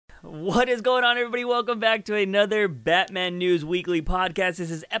What is going on, everybody? Welcome back to another Batman News Weekly podcast. This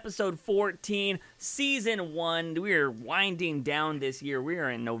is episode 14, season 1. We are winding down this year. We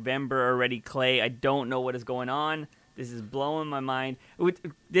are in November already, Clay. I don't know what is going on. This is blowing my mind.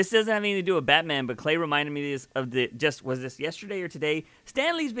 This doesn't have anything to do with Batman, but Clay reminded me was this yesterday or today?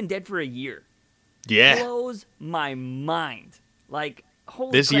 Stan Lee's been dead for a year. Yeah. Blows my mind. Like,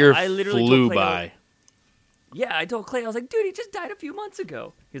 holy this crap. year I literally flew told Clay, by. Yeah, I told Clay, I was like, dude, he just died a few months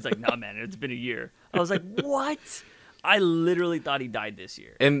ago. He's like, nah, man, it's been a year. I was like, what? I literally thought he died this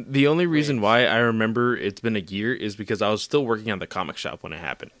year. And the only reason why I remember it's been a year is because I was still working at the comic shop when it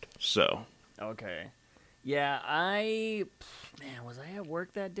happened. So. Okay. Yeah, was I at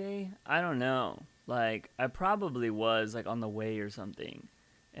work that day? I don't know. Like, I probably was, like, on the way or something.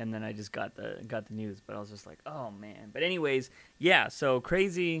 And then I just got the news, but I was just like, oh, man. But anyways, yeah, so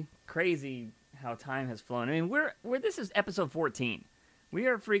crazy how time has flown. I mean, this is episode 14. We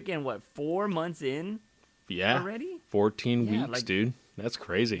are freaking 4 months in? Yeah. Already? 14 weeks, dude. That's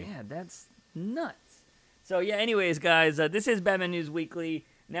crazy. Yeah, that's nuts. So yeah, anyways, guys, this is Batman News Weekly.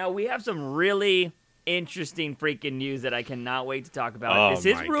 Now we have some really interesting freaking news that I cannot wait to talk about. Oh, this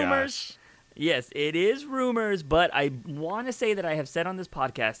is my rumors. Gosh. Yes, it is rumors, but I want to say that I have said on this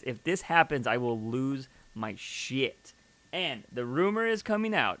podcast, if this happens, I will lose my shit. And the rumor is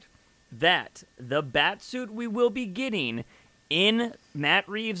coming out that the Batsuit we will be getting in Matt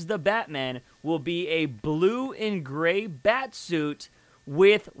Reeves' The Batman will be a blue and gray Batsuit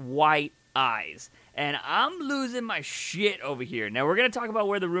with white eyes. And I'm losing my shit over here. Now, we're going to talk about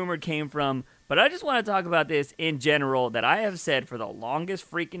where the rumor came from, but I just want to talk about this in general, that I have said for the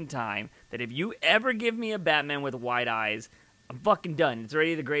longest freaking time, that if you ever give me a Batman with white eyes, I'm fucking done. It's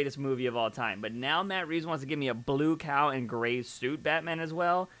already the greatest movie of all time. But now Matt Reeves wants to give me a blue cow and gray suit Batman as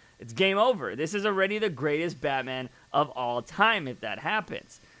well. It's game over. This is already the greatest Batman of all time if that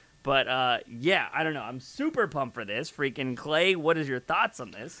happens. But, yeah, I don't know. I'm super pumped for this. Freaking Clay, what is your thoughts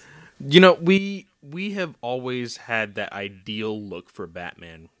on this? You know, we have always had that ideal look for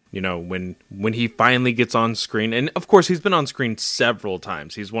Batman. You know, when he finally gets on screen. And, of course, he's been on screen several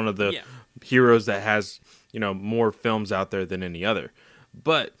times. He's one of the heroes that has, more films out there than any other.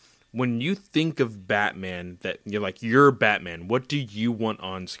 But when you think of Batman, that you're like, you're Batman, what do you want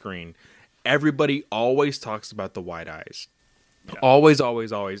on screen? Everybody always talks about the white eyes. Yeah. Always.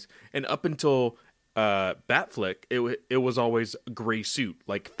 And up until Batfleck, it was always gray suit,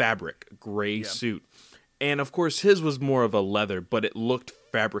 like fabric, gray suit. And of course, his was more of a leather, but it looked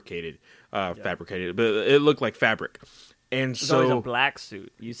fabricated, but it looked like fabric. And it was always a black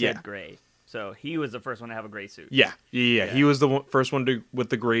suit. You said gray. So he was the first one to have a gray suit. Yeah. He was the first one with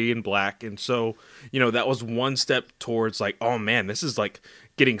the gray and black. And so, that was one step towards like, oh man, this is like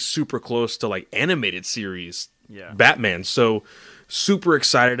getting super close to like animated series Batman. So super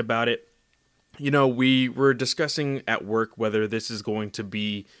excited about it. We were discussing at work whether this is going to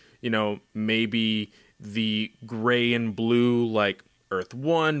be, maybe the gray and blue like Earth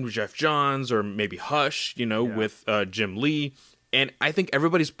One, Jeff Johns, or maybe Hush, with Jim Lee. And I think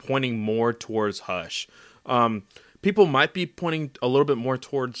everybody's pointing more towards Hush. People might be pointing a little bit more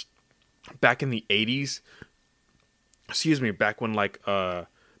towards back in the 80s. Back when like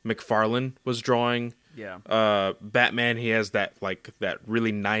McFarlane was drawing Batman. He has that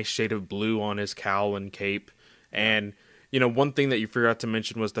really nice shade of blue on his cowl and cape. And, one thing that you forgot to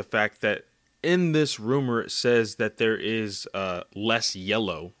mention was the fact that in this rumor it says that there is less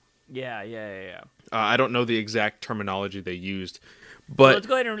yellow. Yeah. I don't know the exact terminology they used, but well, let's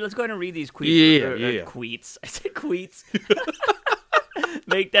go ahead and read these tweets. Yeah. Tweets. I said tweets.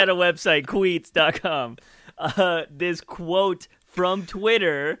 Make that a website, queets.com. This quote from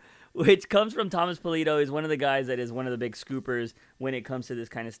Twitter, which comes from Thomas Polito. He's one of the guys that is one of the big scoopers when it comes to this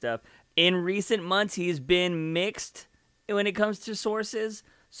kind of stuff. In recent months, he's been mixed when it comes to sources.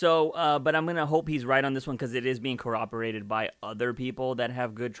 So, but I'm going to hope he's right on this one because it is being corroborated by other people that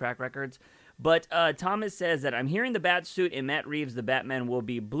have good track records. But Thomas says that I'm hearing the Batsuit in Matt Reeves' The Batman will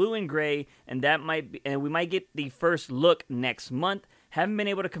be blue and gray, and we might get the first look next month. Haven't been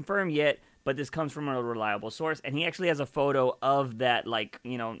able to confirm yet, but this comes from a reliable source. And he actually has a photo of that, I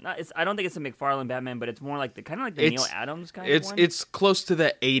don't think it's a McFarlane Batman, but it's more like the Neil Adams kind of one. It's close to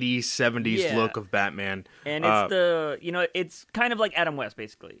the 80s, 70s look of Batman. And it's it's kind of like Adam West,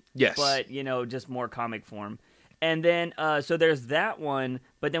 basically. Yes. But, just more comic form. And then, so there's that one,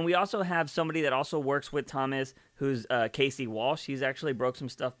 but then we also have somebody that also works with Thomas, who's Casey Walsh. He's actually broke some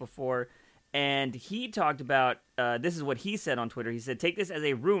stuff before, and he talked about, this is what he said on Twitter. He said, take this as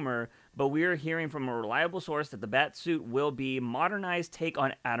a rumor, but we're hearing from a reliable source that the Batsuit will be modernized take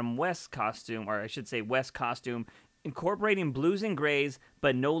on Adam West's costume, or I should say West's costume incorporating blues and grays,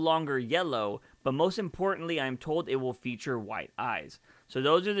 but no longer yellow. But most importantly, I'm told it will feature white eyes. So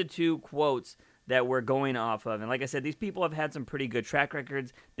those are the two quotes that we're going off of. And like I said, these people have had some pretty good track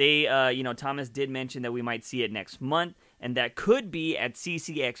records. They, Thomas did mention that we might see it next month, and that could be at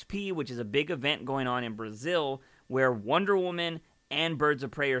CCXP, which is a big event going on in Brazil, where Wonder Woman and Birds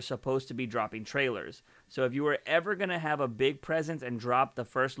of Prey are supposed to be dropping trailers. So if you were ever going to have a big presence and drop the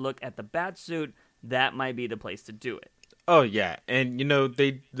first look at the Batsuit, that might be the place to do it. Oh, yeah. And,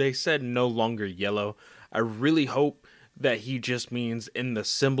 they said no longer yellow. I really hope that he just means in the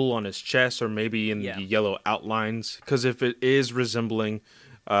symbol on his chest or maybe in the yellow outlines. Because if it is resembling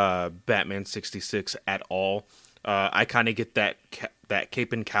Batman 66 at all, I kind of get that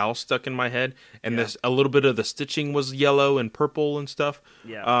cape and cowl stuck in my head. And this a little bit of the stitching was yellow and purple and stuff.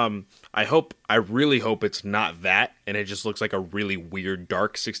 Yeah. I really hope it's not that. And it just looks like a really weird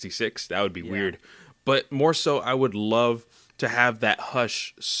dark 66. That would be weird. But more so, I would love to have that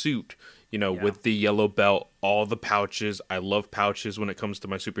Hush suit, with the yellow belt, all the pouches. I love pouches when it comes to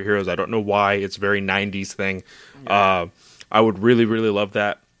my superheroes. I don't know why. It's a very 90s thing. Yeah. I would really, really love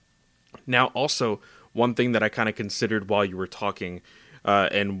that. Now, also, one thing that I kind of considered while you were talking,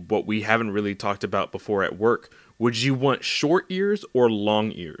 and what we haven't really talked about before at work, would you want short ears or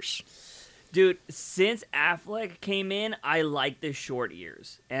long ears? Dude, since Affleck came in, I like the short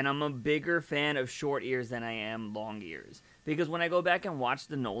ears. And I'm a bigger fan of short ears than I am long ears. Because when I go back and watch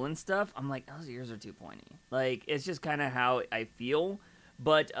the Nolan stuff, I'm like, those ears are too pointy. Like, it's just kind of how I feel.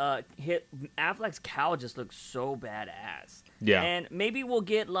 But Affleck's cowl just looks so badass. Yeah. And maybe we'll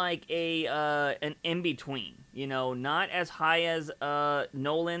get like an in-between. Not as high as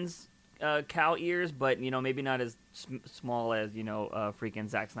Nolan's cow ears, but, maybe not as small as, freaking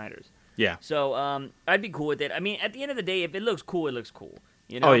Zack Snyder's. Yeah. So I'd be cool with it. I mean, at the end of the day, if it looks cool, it looks cool.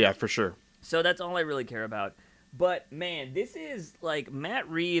 Oh, yeah, for sure. So that's all I really care about. But, man, this is, like, Matt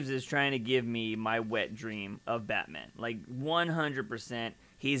Reeves is trying to give me my wet dream of Batman. Like, 100%.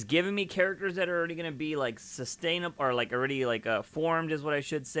 He's giving me characters that are already going to be, like, sustainable, or, like, already, like, formed is what I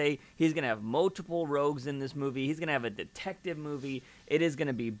should say. He's going to have multiple rogues in this movie. He's going to have a detective movie. It is going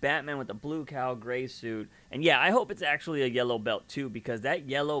to be Batman with a blue cowl, gray suit. And, yeah, I hope it's actually a yellow belt, too, because that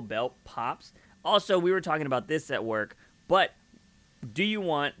yellow belt pops. Also, we were talking about this at work, but do you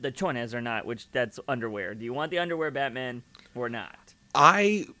want the chones or not, which that's underwear? Do you want the underwear Batman or not?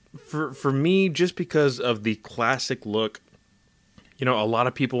 For me, just because of the classic look, a lot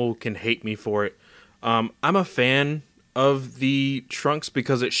of people can hate me for it. I'm a fan of the trunks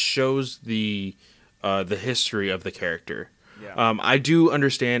because it shows the history of the character. Yeah. I do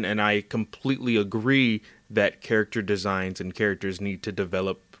understand, and I completely agree that character designs and characters need to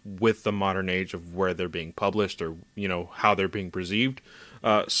develop with the modern age of where they're being published or how they're being perceived.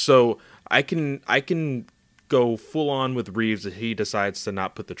 So I can go full on with Reeves if he decides to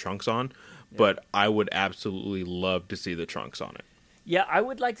not put the trunks on, but I would absolutely love to see the trunks on it. Yeah, I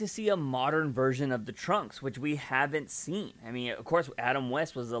would like to see a modern version of the trunks, which we haven't seen. I mean, of course, Adam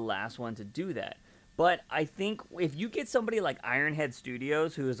West was the last one to do that. But I think if you get somebody like Ironhead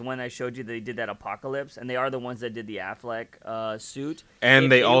Studios, who is the one I showed you that they did that Apocalypse, and they are the ones that did the Affleck suit.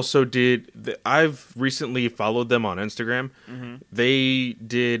 And they also did, I've recently followed them on Instagram. Mm-hmm. They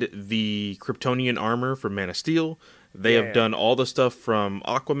did the Kryptonian armor for Man of Steel. They have done all the stuff from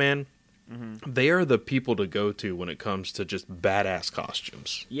Aquaman. Mm-hmm. They are the people to go to when it comes to just badass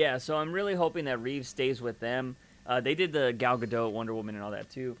costumes. Yeah, so I'm really hoping that Reeves stays with them. They did the Gal Gadot, Wonder Woman, and all that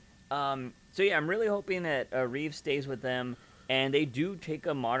too. So yeah, I'm really hoping that Reeves stays with them, and they do take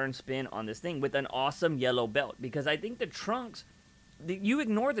a modern spin on this thing with an awesome yellow belt. Because I think the trunks, you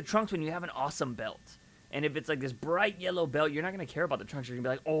ignore the trunks when you have an awesome belt. And if it's like this bright yellow belt, you're not going to care about the trunks. You're going to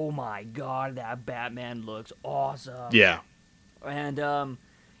be like, oh my god, that Batman looks awesome. Yeah. And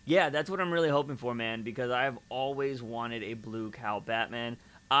yeah, that's what I'm really hoping for, man, because I've always wanted a blue cowl Batman.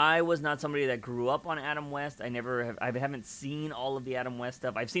 I was not somebody that grew up on Adam West. I haven't seen all of the Adam West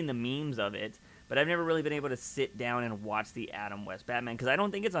stuff. I've seen the memes of it, but I've never really been able to sit down and watch the Adam West Batman because I don't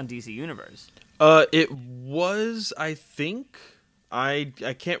think it's on DC Universe. It was, I think. I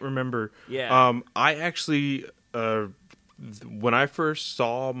can't remember. Yeah. I actually when I first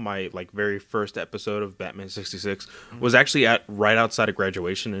saw my very first episode of Batman 66 was actually right outside of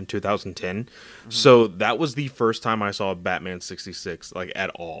graduation in 2010. Mm-hmm. So that was the first time I saw Batman 66 at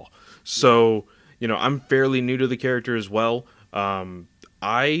all. So, I'm fairly new to the character as well.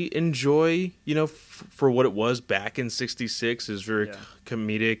 I enjoy, for what it was back in 66 is very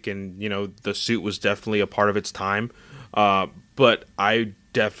comedic and, the suit was definitely a part of its time. But I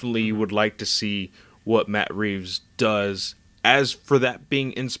definitely would like to see what Matt Reeves does as for that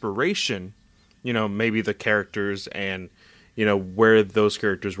being inspiration maybe the characters and, where those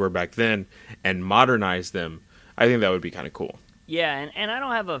characters were back then and modernize them, I think that would be kind of cool. Yeah, and I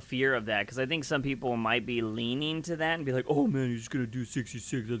don't have a fear of that because I think some people might be leaning to that and be like, oh man, you're just going to do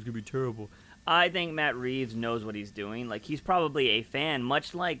 66, that's going to be terrible. I think Matt Reeves knows what he's doing. Like, he's probably a fan,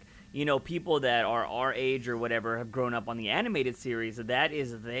 much like, people that are our age or whatever have grown up on the animated series. That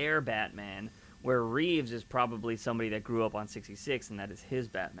is their Batman, where Reeves is probably somebody that grew up on 66, and that is his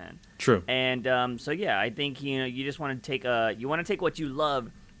Batman. True. And so, yeah, I think, you just want to take what you love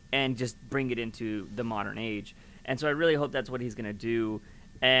and just bring it into the modern age. And so I really hope that's what he's going to do.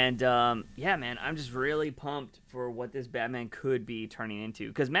 And, yeah, man, I'm just really pumped for what this Batman could be turning into.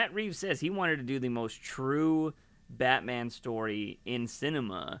 Because Matt Reeves says he wanted to do the most true Batman story in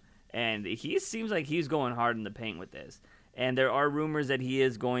cinema. And he seems like he's going hard in the paint with this. And there are rumors that he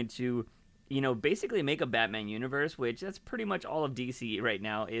is going to, basically make a Batman universe, which that's pretty much all of DC right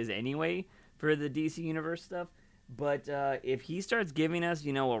now is anyway for the DC universe stuff. But if he starts giving us,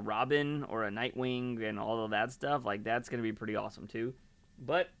 a Robin or a Nightwing and all of that stuff, like, that's going to be pretty awesome, too.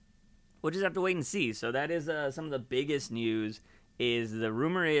 But we'll just have to wait and see. So that is some of the biggest news. Is the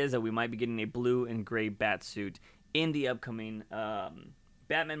rumor is that we might be getting a blue and gray Batsuit in the upcoming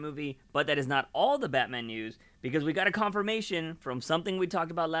Batman movie. But that is not all the Batman news, because we got a confirmation from something we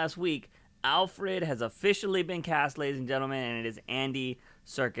talked about last week. Alfred has officially been cast, ladies and gentlemen, and it is Andy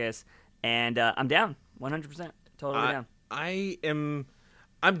Serkis. And I'm down, 100%. Totally down.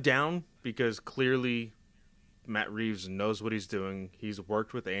 I'm down because clearly Matt Reeves knows what he's doing. He's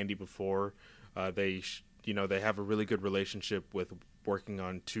worked with Andy before. They have a really good relationship with working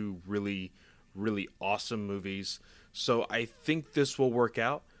on two really, really awesome movies. So I think this will work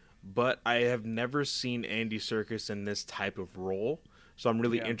out. But I have never seen Andy Serkis in this type of role, so I'm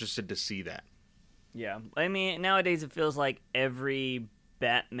really interested to see that. Yeah, I mean, nowadays it feels like every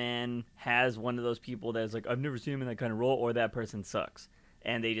Batman has one of those people that's like, I've never seen him in that kind of role, or that person sucks,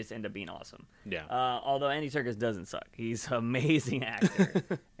 and they just end up being awesome. Yeah. Although Andy Serkis doesn't suck. He's an amazing actor.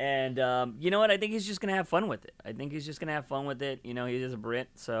 And you know what? I think he's just going to have fun with it. He's just a Brit,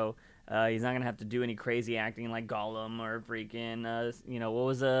 so he's not going to have to do any crazy acting like Gollum or freaking,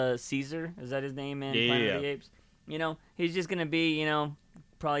 what was Caesar? Is that his name in Planet of the Apes? He's just going to be,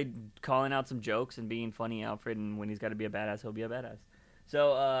 probably calling out some jokes and being funny Alfred, and when he's got to be a badass, he'll be a badass.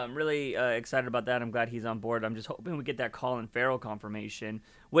 So I'm really excited about that. I'm glad he's on board. I'm just hoping we get that Colin Farrell confirmation,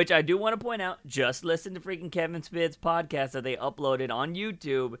 which I do want to point out. Just listen to freaking Kevin Smith's podcast that they uploaded on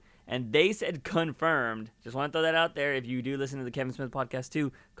YouTube, and they said confirmed. Just want to throw that out there. If you do listen to the Kevin Smith podcast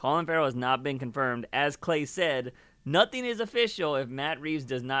too, Colin Farrell has not been confirmed. As Clay said, nothing is official if Matt Reeves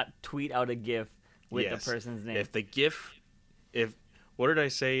does not tweet out a GIF with the person's name. If the GIF, what did I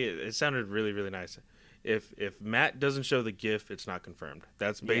say? It sounded really, really nice. If Matt doesn't show the GIF, it's not confirmed.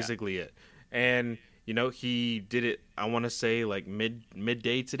 That's basically it. And he did it, I want to say, like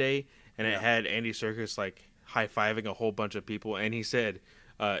midday today, and it had Andy Serkis like high-fiving a whole bunch of people, and he said,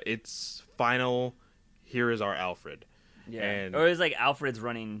 "It's final. Here is our Alfred." Yeah, or it was like Alfred's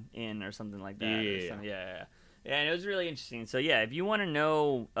running in or something like that. Yeah. And it was really interesting. So yeah, if you want to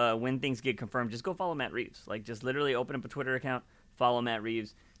know when things get confirmed, just go follow Matt Reeves. Like, just literally open up a Twitter account, follow Matt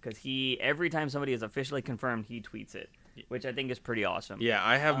Reeves. Because every time somebody is officially confirmed, he tweets it, which I think is pretty awesome. Yeah,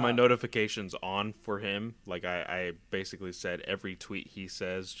 I have my notifications on for him. Like, I basically said every tweet he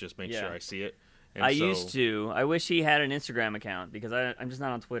says, just make sure I see it. And I used to. I wish he had an Instagram account, because I'm just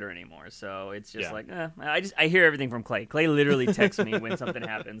not on Twitter anymore. So it's just I hear everything from Clay. Clay literally texts me when something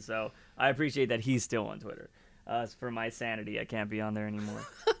happens. So I appreciate that he's still on Twitter. For my sanity, I can't be on there anymore.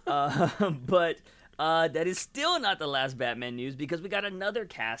 But... that is still not the last Batman news, because we got another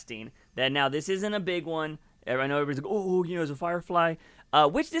casting that now this isn't a big one. I know everybody's like, oh, it's a Firefly.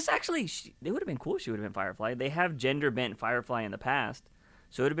 Which this actually, it would have been cool if she would have been Firefly. They have gender bent Firefly in the past.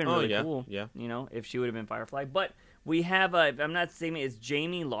 So it would have been really cool, if she would have been Firefly. But we have, if I'm not saying it, it's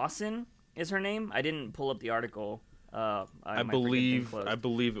Jamie Lawson is her name. I didn't pull up the article. I believe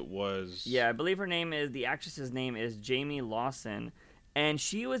it was. Yeah, I believe her name is, the actress's name is Jamie Lawson. And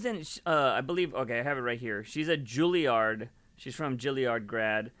she was in, I believe, okay, I have it right here. She's a Juilliard. She's from Juilliard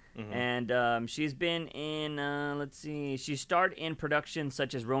grad. Mm-hmm. And she's been in, let's see, she starred in productions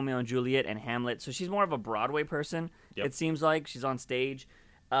such as Romeo and Juliet and Hamlet. So she's more of a Broadway person, it seems like. She's on stage.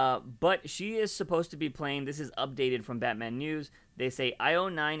 But she is supposed to be playing, this is updated from Batman News. They say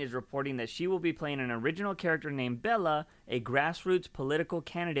IO9 is reporting that she will be playing an original character named Bella, a grassroots political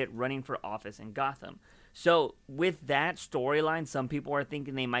candidate running for office in Gotham. So with that storyline, some people are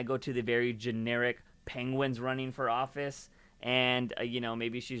thinking they might go to the very generic Penguin's running for office, and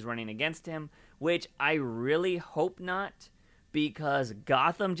maybe she's running against him, which I really hope not, because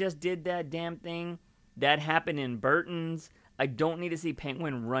Gotham just did that damn thing. That happened in Burton's. I don't need to see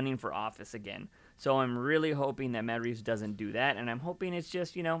Penguin running for office again. So I'm really hoping that Matt Reeves doesn't do that, and I'm hoping it's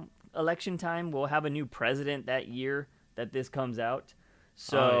just, election time. We'll have a new president that year that this comes out.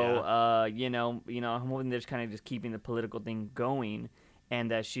 So, I'm hoping they're just kind of just keeping the political thing going, and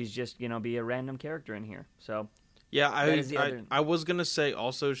that she's just, be a random character in here. So, yeah, I was going to say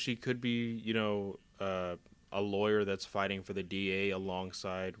also she could be, a lawyer that's fighting for the DA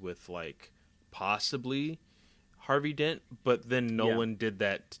alongside with, like, possibly Harvey Dent, but then Nolan did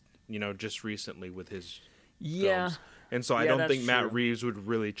that, just recently with his films. And so I don't think Matt Reeves would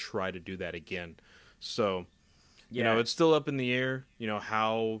really try to do that again. So, it's still up in the air,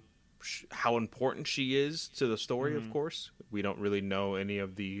 how important she is to the story, of course. We don't really know any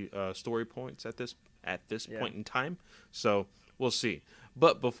of the story points at this point in time. So, we'll see.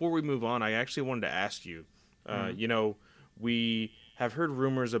 But before we move on, I actually wanted to ask you, we have heard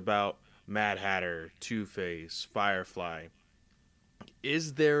rumors about Mad Hatter, Two-Face, Firefly.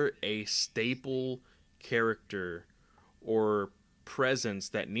 Is there a staple character or presence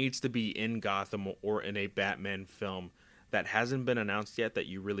that needs to be in Gotham or in a Batman film that hasn't been announced yet that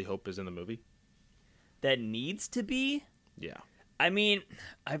you really hope is in the movie? That needs to be? Yeah. I mean,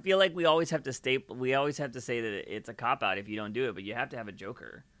 I feel like we always have to say that it's a cop-out if you don't do it, but you have to have a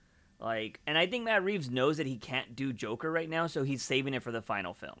Joker. And I think Matt Reeves knows that he can't do Joker right now, so he's saving it for the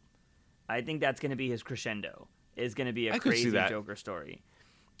final film. I think that's going to be his crescendo. Is going to be a crazy Joker story.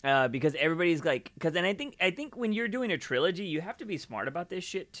 Because everybody's and I think when you're doing a trilogy, you have to be smart about this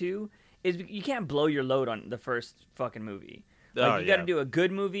shit too. You can't blow your load on the first fucking movie. You got to do a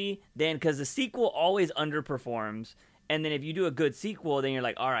good movie, then because the sequel always underperforms, and then if you do a good sequel, then you're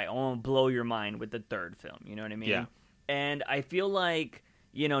like, all right, I want to blow your mind with the third film. You know what I mean? Yeah. And I feel like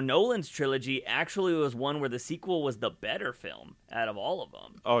Nolan's trilogy actually was one where the sequel was the better film out of all of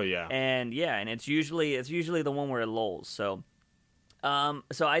them. Oh yeah. And it's usually the one where it lulls. So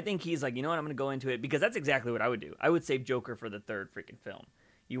I think he's like, you know what, I'm going to go into it because that's exactly what I would do. I would save Joker for the third freaking film.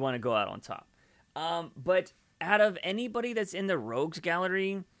 You want to go out on top. But out of anybody that's in the Rogues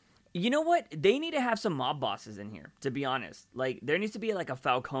Gallery, you know what? They need to have some mob bosses in here, to be honest. There needs to be like a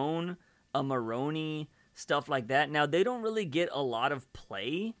Falcone, a Maroni, stuff like that. Now, they don't really get a lot of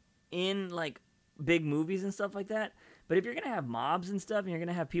play in big movies and stuff like that. But if you're going to have mobs and stuff and you're going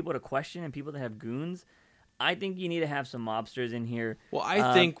to have people to question and people that have goons, I think you need to have some mobsters in here. Well,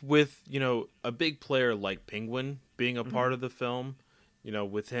 I think with, a big player like Penguin being a part of the film,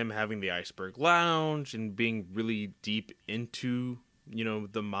 with him having the Iceberg Lounge and being really deep into,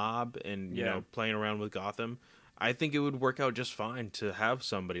 the mob and, playing around with Gotham, I think it would work out just fine to have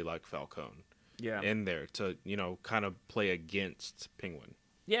somebody like Falcone in there to, kind of play against Penguin.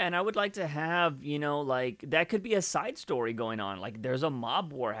 Yeah, and I would like to have, that could be a side story going on. There's a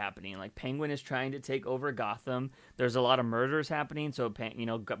mob war happening. Penguin is trying to take over Gotham. There's a lot of murders happening, so,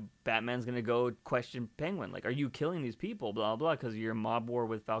 Batman's going to go question Penguin. Are you killing these people, blah, blah, because of your mob war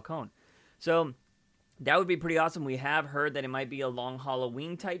with Falcone. So that would be pretty awesome. We have heard that it might be a long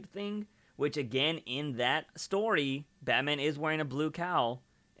Halloween type thing, which, again, in that story, Batman is wearing a blue cowl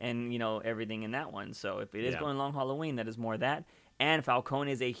and, everything in that one. So if it is going long Halloween, that is more that. And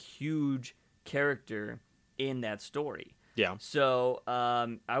Falcone is a huge character in that story. Yeah. So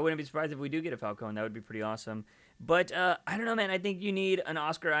I wouldn't be surprised if we do get a Falcone. That would be pretty awesome. But I don't know, man. I think you need an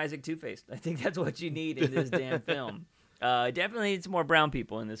Oscar Isaac Two-Face. I think that's what you need in this damn film. Definitely need some more brown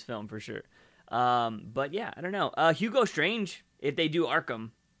people in this film for sure. But yeah, I don't know. Hugo Strange, if they do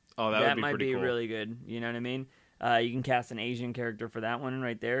Arkham, that might be cool. Really good. You know what I mean? You can cast an Asian character for that one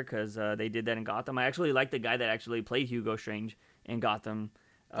right there because they did that in Gotham. I actually like the guy that actually played Hugo Strange in Gotham.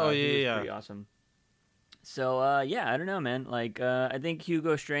 He was pretty awesome. So I don't know, man. I think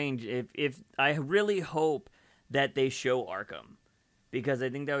Hugo Strange. If I really hope that they show Arkham, because I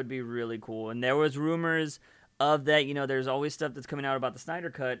think that would be really cool. And there was rumors of that. There's always stuff that's coming out about the Snyder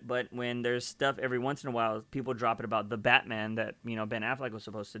Cut, but when there's stuff every once in a while, people drop it about the Batman that Ben Affleck was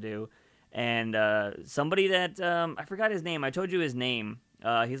supposed to do. And somebody that I forgot his name. I told you his name.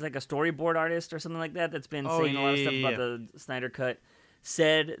 He's like a storyboard artist or something like that. That's been saying a lot of stuff about the Snyder Cut.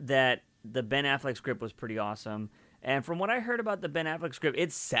 Said that the Ben Affleck script was pretty awesome. And from what I heard about the Ben Affleck script,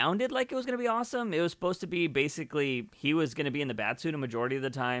 it sounded like it was going to be awesome. It was supposed to be basically he was going to be in the Batsuit a majority of the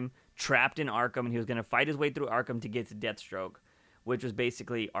time, trapped in Arkham, and he was going to fight his way through Arkham to get to Deathstroke, which was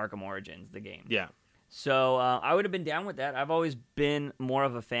basically Arkham Origins, the game. Yeah. So I would have been down with that. I've always been more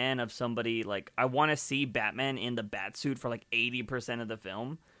of a fan of somebody I want to see Batman in the Batsuit for 80% of the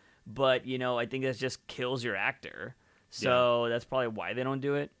film, but I think that just kills your actor. So that's probably why they don't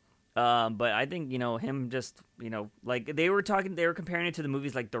do it. But I think, him just, like they were comparing it to the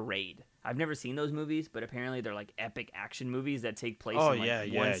movies like The Raid. I've never seen those movies, but apparently they're like epic action movies that take place in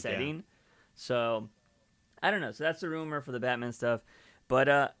like one setting. Yeah. So I don't know. So that's the rumor for the Batman stuff. But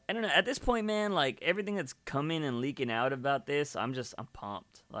I don't know. At this point, man, like everything that's coming and leaking out about this, I'm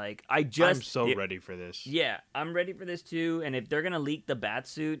pumped. Like I'm so ready for this. Yeah, I'm ready for this too. And if they're gonna leak the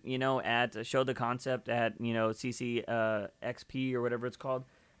Batsuit, at show the concept at CC XP or whatever it's called,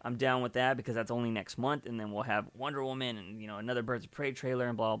 I'm down with that because that's only next month, and then we'll have Wonder Woman and another Birds of Prey trailer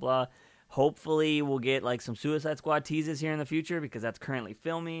and blah blah. Hopefully, we'll get like some Suicide Squad teases here in the future because that's currently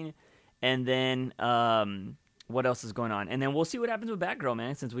filming, and then what else is going on? And then we'll see what happens with Batgirl,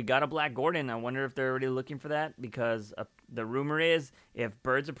 man. Since we got a Black Gordon, I wonder if they're already looking for that because the rumor is if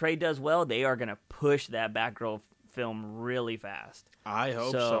Birds of Prey does well, they are going to push that Batgirl film really fast. I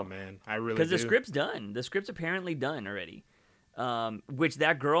hope so, man. I really do. Because the script's done. The script's apparently done already. Which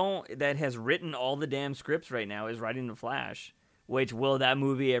that girl that has written all the damn scripts right now is writing The Flash. Which, will that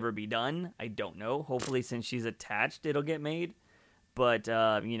movie ever be done? I don't know. Hopefully, since she's attached, it'll get made. But,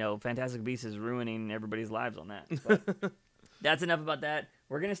 Fantastic Beasts is ruining everybody's lives on that. But that's enough about that.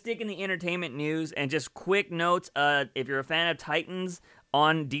 We're going to stick in the entertainment news. And just quick notes, if you're a fan of Titans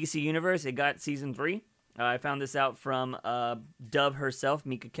on DC Universe, it got Season 3. I found this out from Dove herself,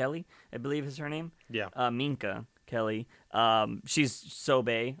 Minka Kelly, I believe is her name. Yeah. Minka Kelly. She's so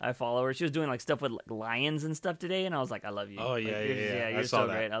bae. I follow her. She was doing like stuff with like, lions and stuff today, and I was like, I love you. Oh, yeah, yeah. You're so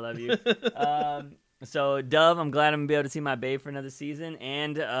great. I love you. So, Dove, I'm glad I'm going to be able to see my bae for another season.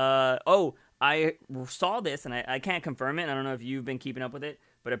 And, I saw this, and I can't confirm it. I don't know if you've been keeping up with it,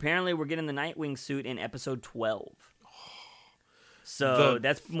 but apparently we're getting the Nightwing suit in episode 12. So,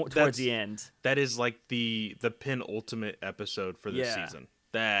 that's towards the end. That is like the penultimate episode for this season.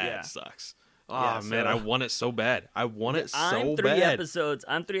 That sucks. Oh, man, I want it so bad. I want it so I'm three bad.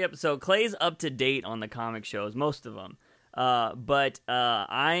 I'm 3 episodes. Clay's up to date on the comic shows, most of them. But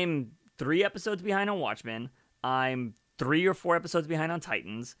I'm 3 episodes behind on Watchmen. I'm 3 or 4 episodes behind on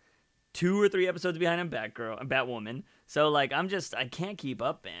Titans. 2 or 3 episodes behind on Batwoman. So, like, I can't keep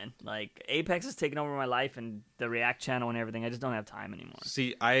up, man. Like, Apex is taking over my life and the React channel and everything. I just don't have time anymore.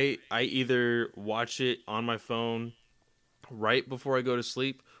 See, I either watch it on my phone right before I go to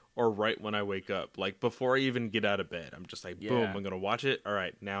sleep or right when I wake up. Like, before I even get out of bed. I'm just like, boom, I'm going to watch it. All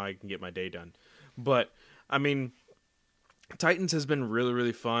right, now I can get my day done. But, I mean, Titans has been really,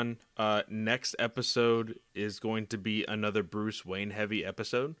 really fun. Next episode is going to be another Bruce Wayne heavy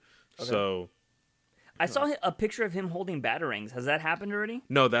episode. Okay. So I saw a picture of him holding batarangs. Has that happened already?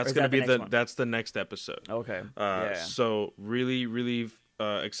 No, that's going to be that's the next episode. Okay. So really, really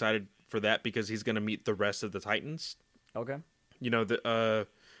excited for that because he's going to meet the rest of the Titans. Okay. The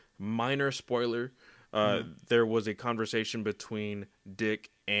minor spoiler. There was a conversation between Dick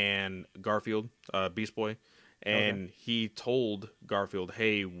and Garfield, Beast Boy. And he told Garfield,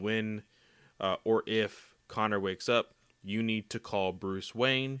 hey, when or if Connor wakes up, you need to call Bruce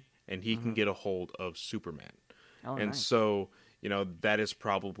Wayne and he can get a hold of Superman. Oh, and nice. So, that is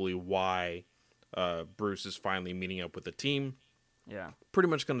probably why Bruce is finally meeting up with the team. Yeah. Pretty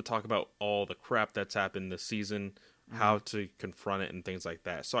much going to talk about all the crap that's happened this season, how to confront it and things like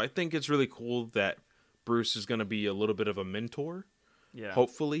that. So I think it's really cool that Bruce is going to be a little bit of a mentor,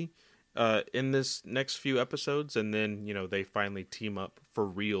 hopefully, in this next few episodes. And then, they finally team up for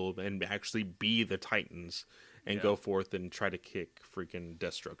real and actually be the Titans and go forth and try to kick freaking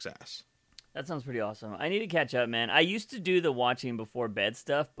Deathstroke's ass. That sounds pretty awesome. I need to catch up, man. I used to do the watching before bed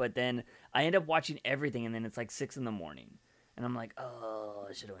stuff, but then I end up watching everything, and then it's like 6 a.m. And I'm like, oh,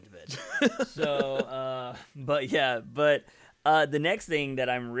 I should have went to bed. So, the next thing that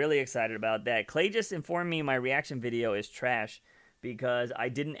I'm really excited about that Clay just informed me my reaction video is trash because I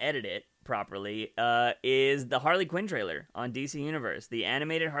didn't edit it properly, is the Harley Quinn trailer on DC Universe, the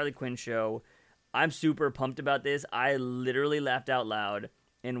animated Harley Quinn show. I'm super pumped about this. I literally laughed out loud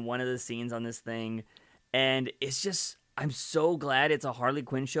in one of the scenes on this thing, and it's just, I'm so glad it's a Harley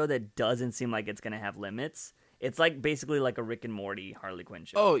Quinn show that doesn't seem like it's going to have limits. It's like basically like a Rick and Morty Harley Quinn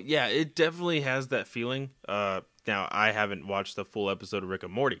show. Oh, yeah, it definitely has that feeling. Now, I haven't watched the full episode of Rick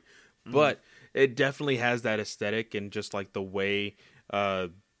and Morty, but it definitely has that aesthetic and just like the way,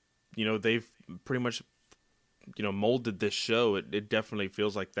 they've pretty much, molded this show. It definitely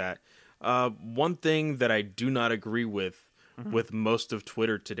feels like that. One thing that I do not agree with most of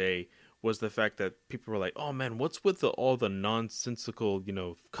Twitter today was the fact that people were like, oh man, what's with all the nonsensical,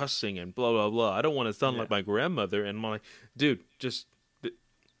 cussing and blah, blah, blah. I don't want to sound like my grandmother. And I'm like, dude, just,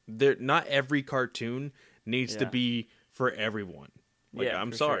 not every cartoon needs to be for everyone. Like,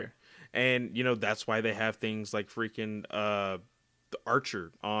 I'm sorry. Sure. And, that's why they have things like freaking,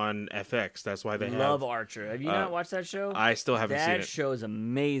 Archer on FX. That's why they love Archer. Have you not watched that show? I still haven't seen it. That show's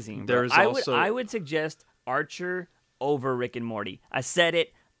amazing. Bro. There's also I would suggest Archer over Rick and Morty. I said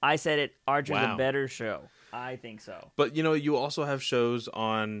it. Archer's a better show. I think so. But you also have shows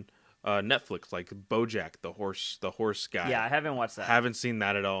on Netflix like BoJack, the horse guy. Yeah, I haven't watched that. Haven't seen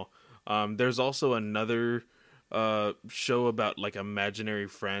that at all. There's also another show about like imaginary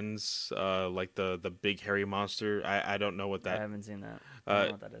friends, like the big hairy monster. I don't know what that. I haven't seen that. I don't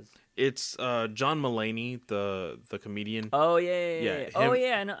know what that is. It's John Mulaney, the comedian. Oh yeah. Oh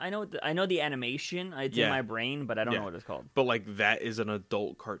yeah, I know the animation. It's in my brain, but I don't know what it's called. But like that is an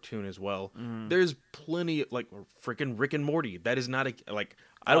adult cartoon as well. Mm-hmm. There's plenty of, like freaking Rick and Morty. That is not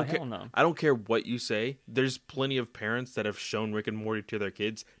I don't care. No. I don't care what you say. There's plenty of parents that have shown Rick and Morty to their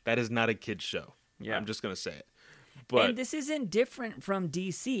kids. That is not a kid's show. Yeah, I'm just gonna say it. But and this isn't different from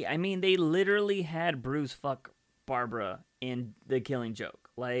DC. I mean, they literally had Bruce fuck Barbara in The Killing Joke.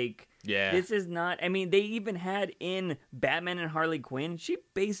 Like, this is not. I mean, they even had in Batman and Harley Quinn. She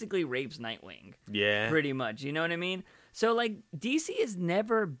basically rapes Nightwing. Yeah, pretty much. You know what I mean? So, like, DC has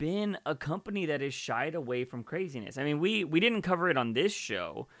never been a company that has shied away from craziness. I mean, we didn't cover it on this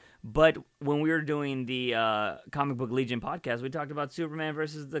show, but when we were doing the Comic Book Legion podcast, we talked about Superman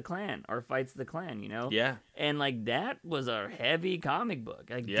versus the Klan, or Fights the Klan, Yeah. And, like, that was a heavy comic book.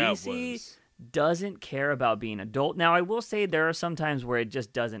 Like, DC doesn't care about being adult. Now, I will say there are some times where it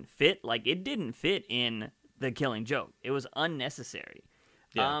just doesn't fit. Like, it didn't fit in The Killing Joke. It was unnecessary.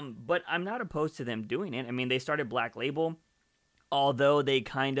 Yeah. But I'm not opposed to them doing it. I mean, they started Black Label, although they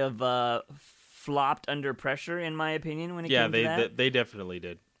kind of flopped under pressure, in my opinion, when it came to that. Yeah, they definitely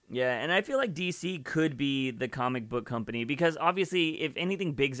did. Yeah, and I feel like DC could be the comic book company because obviously, if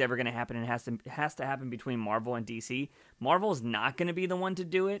anything big's ever going to happen, it has to happen between Marvel and DC. Marvel's not going to be the one to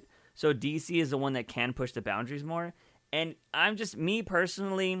do it, so DC is the one that can push the boundaries more. And me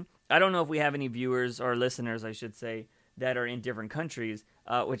personally, I don't know if we have any viewers or listeners, I should say, that are in different countries,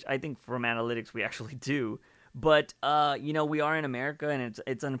 which I think from analytics we actually do. But we are in America, and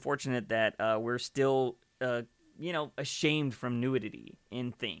it's unfortunate that we're still ashamed from nudity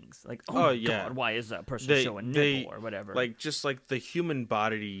in things. Like, God, why is that person showing a nipple or whatever? Like, just like the human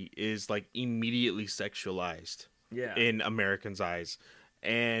body is like immediately sexualized in Americans' eyes,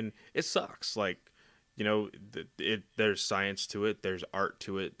 and it sucks. Like, there's science to it, there's art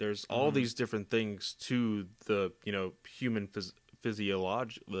to it, there's all these different things to the human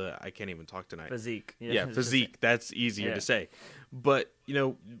physiology. I can't even talk tonight. Physique. Physique. That's easier to say. But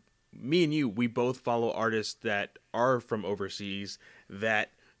me and you, we both follow artists that are from overseas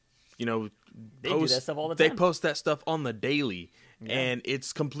that they do that stuff all the time. They post that stuff on the daily, and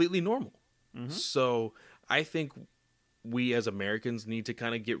it's completely normal. So I think we as Americans need to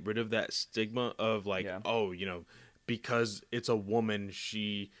kind of get rid of that stigma of like, because it's a woman,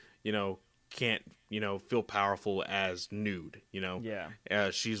 she, can't, feel powerful as nude,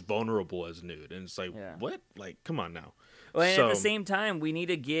 she's vulnerable as nude. And it's like, what? Like, come on now. Well, and at the same time, we need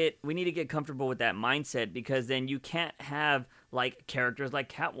to get comfortable with that mindset, because then you can't have like characters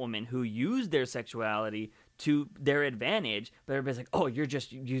like Catwoman who use their sexuality to their advantage, but everybody's like, "Oh, you're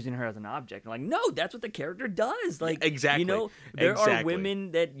just using her as an object." I'm like, no, that's what the character does. Like, exactly. There are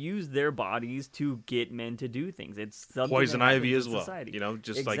women that use their bodies to get men to do things. It's something Poison Ivy as well. Society.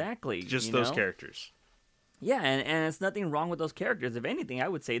 Just exactly. Like just those characters. Yeah, and it's nothing wrong with those characters. If anything, I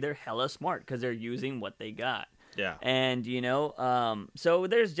would say they're hella smart because they're using what they got. Yeah. And so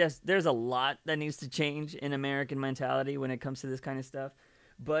there's a lot that needs to change in American mentality when it comes to this kind of stuff.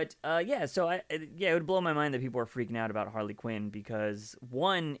 But it would blow my mind that people are freaking out about Harley Quinn because,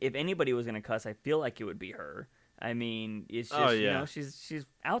 one, if anybody was gonna cuss, I feel like it would be her. I mean, it's just she's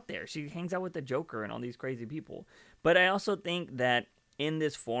out there. She hangs out with the Joker and all these crazy people. But I also think that in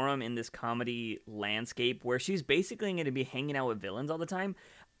this forum, in this comedy landscape, where she's basically going to be hanging out with villains all the time,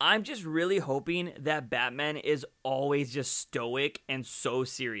 I'm just really hoping that Batman is always just stoic and so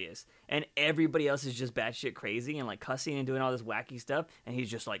serious, and everybody else is just batshit crazy and like cussing and doing all this wacky stuff, and he's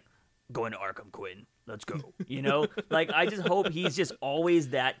just like, going to Arkham, Quinn, let's go. Like, I just hope he's just always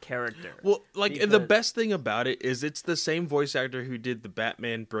that character. Well, like, and the best thing about it is it's the same voice actor who did the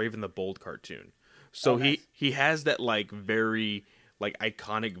Batman Brave and the Bold cartoon, so nice. he has that like very like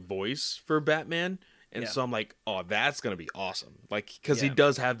iconic voice for Batman. And so I'm like, oh, that's going to be awesome. Like, because he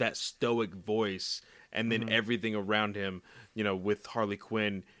does have that stoic voice, and then everything around him, with Harley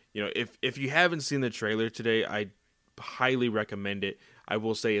Quinn, if you haven't seen the trailer today, I highly recommend it. I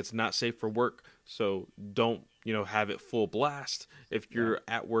will say it's not safe for work, so don't, have it full blast if you're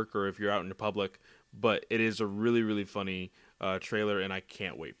at work or if you're out in the public, but it is a really, really funny trailer, and I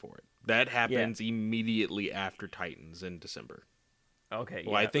can't wait for it. That happens immediately after Titans in December. Okay,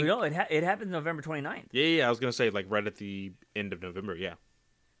 Well, yeah. I think No, it happens November 29th. Yeah. I was gonna say like right at the end of November. Yeah.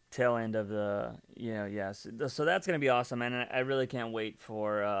 Tail end of the, yes. So that's going to be awesome, and I really can't wait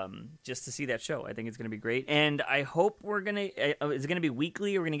for just to see that show. I think it's going to be great, and I hope we're going to. Is it going to be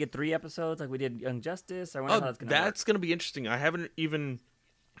weekly? Or we're going to get 3 episodes like we did Young Justice? I wonder how that's going to work. That's going to be interesting. I haven't even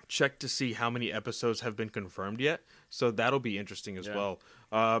checked to see how many episodes have been confirmed yet, so that'll be interesting as well.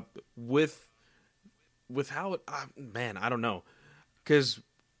 With how it, man, I don't know, because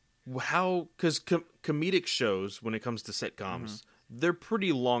comedic shows when it comes to sitcoms. They're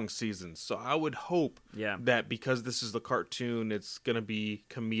pretty long seasons, so I would hope that because this is the cartoon, it's going to be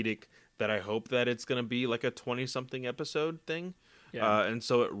comedic, that I hope that it's going to be like a 20-something episode thing. And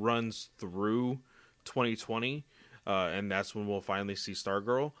so it runs through 2020, and that's when we'll finally see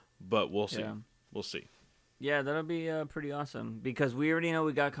Stargirl, but we'll see. We'll see. Yeah, that'll be pretty awesome, because we already know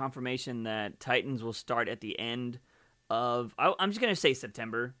we got confirmation that Titans will start at the end of, I'm just going to say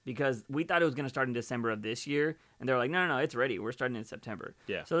September, because we thought it was going to start in December of this year, and they're like, no, it's ready. We're starting in September.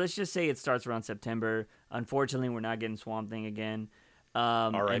 Yeah. So let's just say it starts around September. Unfortunately, we're not getting Swamp Thing again.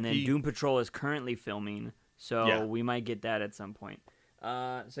 And then Doom Patrol is currently filming, so we might get that at some point.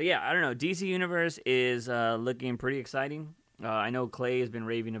 I don't know. DC Universe is looking pretty exciting. I know Clay has been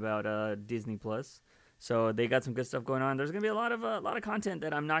raving about Disney Plus. So they got some good stuff going on. There's gonna be a lot of content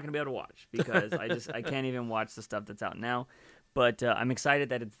that I'm not gonna be able to watch, because I can't even watch the stuff that's out now. But I'm excited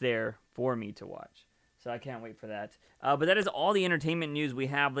that it's there for me to watch. So I can't wait for that. But that is all the entertainment news we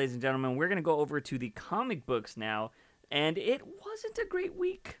have, ladies and gentlemen. We're gonna go over to the comic books now, and it wasn't a great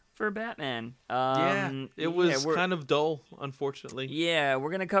week for Batman. It was kind of dull, unfortunately. Yeah, we're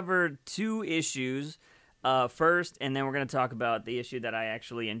gonna cover 2 issues first, and then we're gonna talk about the issue that I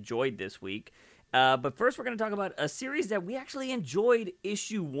actually enjoyed this week. But first, we're going to talk about a series that we actually enjoyed,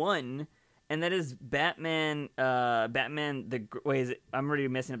 issue 1, and that is Batman. I'm already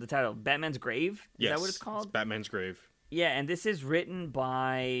messing up the title. Batman's Grave. Is that what it's called? It's Batman's Grave. Yeah, and this is written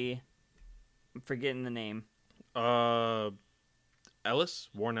by, I'm forgetting the name. Warren Ellis.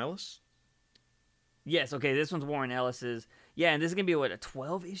 Yes. Okay, this one's Warren Ellis's. Yeah, and this is gonna be a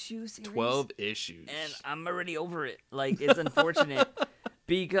 12-issue series. 12 issues. And I'm already over it. Like, it's unfortunate.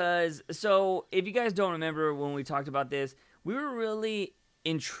 Because, so, if you guys don't remember when we talked about this, we were really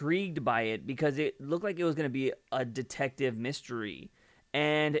intrigued by it because it looked like it was going to be a detective mystery.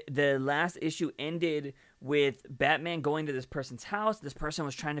 And the last issue ended with Batman going to this person's house. This person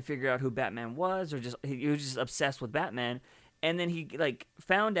was trying to figure out who Batman was, or he was just obsessed with Batman. And then he,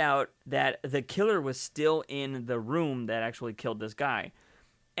 found out that the killer was still in the room that actually killed this guy.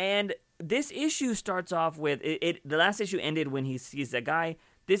 And this issue starts off with the last issue ended when he sees that guy.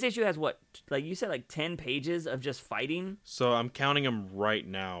 This issue has what, like you said, 10 pages of just fighting. So I'm counting them right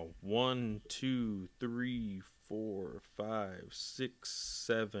now. 1, 2, 3, 4, 5, 6,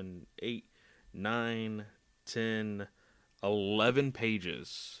 7, 8, 9, 10, 11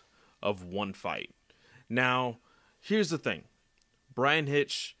 pages of one fight. Now, here's the thing. Bryan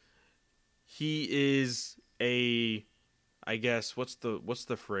Hitch, he is I guess what's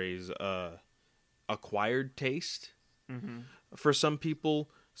the phrase? Acquired taste. Mm-hmm. For some people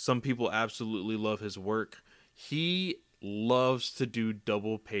absolutely love his work. He loves to do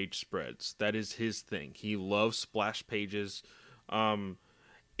double page spreads. That is his thing. He loves splash pages, and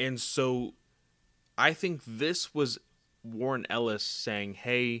so I think this was Warren Ellis saying,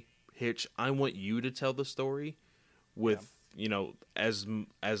 "Hey, Hitch, I want you to tell the story with as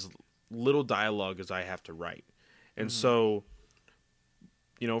little dialogue as I have to write." And so,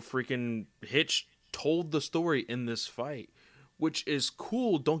 freaking Hitch told the story in this fight, which is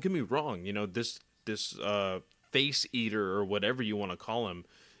cool. Don't get me wrong. This face eater, or whatever you want to call him,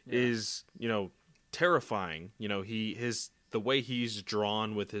 is, terrifying. The way he's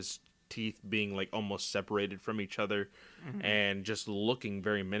drawn, with his teeth being almost separated from each other, and just looking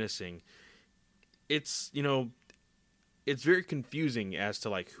very menacing. It's, it's very confusing as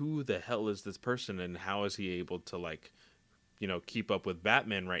to who the hell is this person, and how is he able to keep up with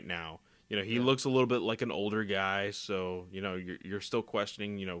Batman right now. He looks a little bit like an older guy, so you're still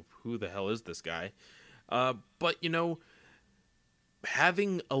questioning who the hell is this guy. But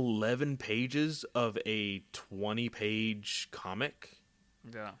having 11 pages of a 20-page comic,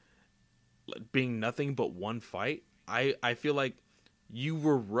 being nothing but one fight, I feel like you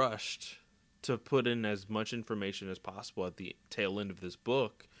were rushed to put in as much information as possible at the tail end of this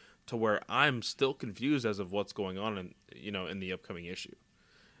book, to where I'm still confused as of what's going on in the upcoming issue.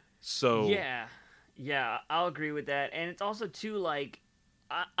 So yeah, I'll agree with that. And it's also too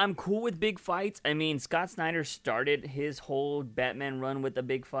I'm cool with big fights. I mean, Scott Snyder started his whole Batman run with a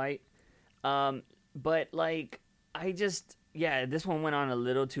big fight, but yeah, this one went on a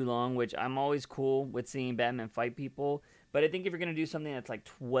little too long, which I'm always cool with seeing Batman fight people. But I think if you're gonna do something that's like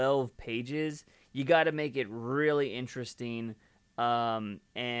 12 pages, you got to make it really interesting.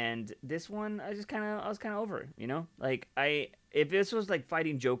 And this one, I was kind of over it, you know. Like if this was like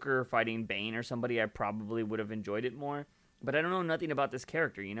fighting Joker or fighting Bane or somebody, I probably would have enjoyed it more. But I don't know nothing about this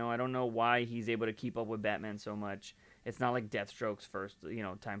character, you know. I don't know why he's able to keep up with Batman so much. It's not like Deathstroke's first, you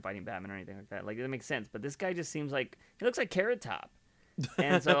know, time fighting Batman or anything like that. Like, it makes sense. But this guy just seems like he looks like Carrot Top,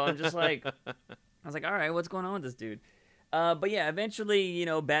 and so I'm just like, I was like, all right, what's going on with this dude? But yeah, eventually, you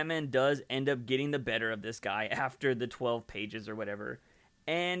know, Batman does end up getting the better of this guy after the 12 pages or whatever.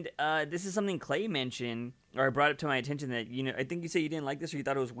 And this is something Clay mentioned, or brought it to my attention that, you know, I think you said you didn't like this or you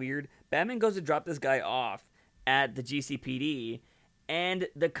thought it was weird. Batman goes to drop this guy off at the GCPD, and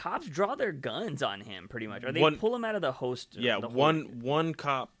the cops draw their guns on him pretty much, or they pull him out of the holster. Yeah, one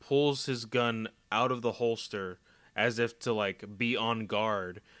cop pulls his gun out of the holster as if to like be on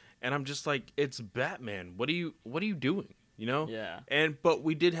guard, and I'm just like, it's Batman. What are you doing? You know? Yeah. But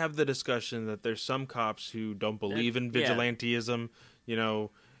we did have the discussion that there's some cops who don't believe in vigilantism. Yeah.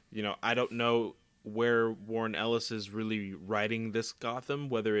 You know, I don't know where Warren Ellis is really writing this Gotham,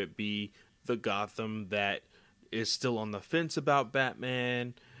 whether it be the Gotham that is still on the fence about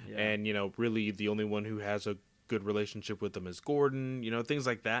Batman, and, you know, really the only one who has a good relationship with them is Gordon, you know, things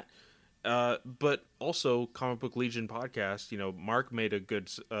like that. But also, Comic Book Legion podcast, you know, Mark made a good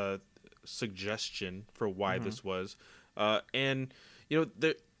suggestion for why this was. And, you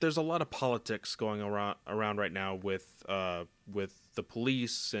know, there's a lot of politics going around right now with the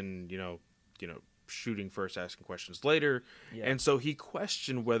police and, you know, shooting first, asking questions later. Yeah. And so he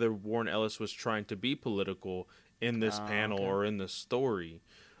questioned whether Warren Ellis was trying to be political in this panel or in the story.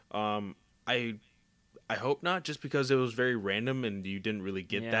 I hope not, just because it was very random and you didn't really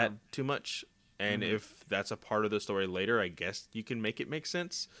get that too much. And if that's a part of the story later, I guess you can make it make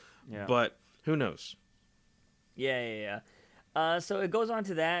sense. Yeah. But who knows? Yeah. So it goes on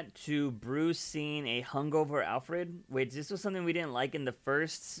to Bruce seeing a hungover Alfred, which this was something we didn't like in the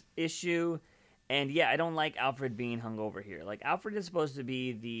first issue. And yeah, I don't like Alfred being hungover here. Like, Alfred is supposed to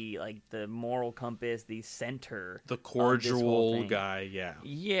be the moral compass, the center, the cordial guy.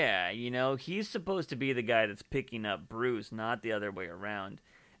 Yeah, you know, he's supposed to be the guy that's picking up Bruce, not the other way around.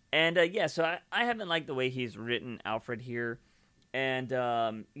 And so I haven't liked the way he's written Alfred here. And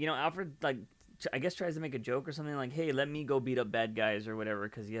you know, Alfred, like, I guess tries to make a joke or something like, "Hey, let me go beat up bad guys or whatever,"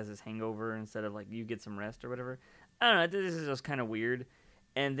 because he has this hangover instead of like, "You get some rest" or whatever. I don't know. This is just kind of weird.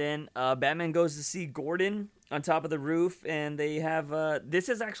 And then Batman goes to see Gordon on top of the roof, and they have this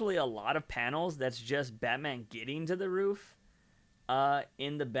is actually a lot of panels that's just Batman getting to the roof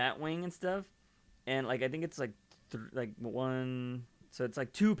in the Batwing and stuff. And like, I think it's like one, so it's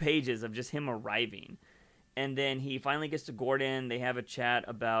like 2 pages of just him arriving. And then he finally gets to Gordon. They have a chat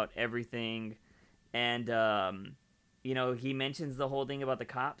about everything, and you know, he mentions the whole thing about the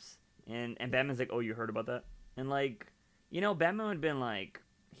cops, and Batman's like, "Oh, you heard about that?" And like, you know, Batman would have been like,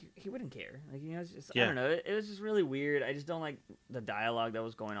 he wouldn't care. Like, you know, it's just, I don't know. It was just really weird. I just don't like the dialogue that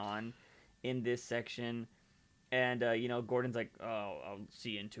was going on in this section. And, you know, Gordon's like, "Oh, I'll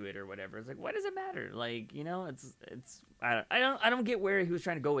see into it," or whatever. It's like, why does it matter? Like, you know, it's, I don't get where he was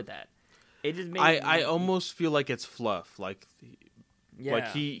trying to go with that. It just made I almost feel like it's fluff. Like, like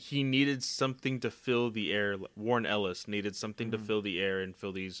he needed something to fill the air. Warren Ellis needed something to fill the air and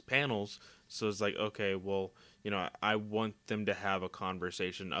fill these panels. So it's like, okay, well, you know, I want them to have a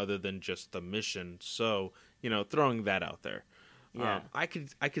conversation other than just the mission. So, you know, throwing that out there. Yeah. I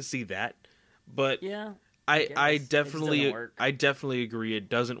could see that. But yeah, I definitely agree it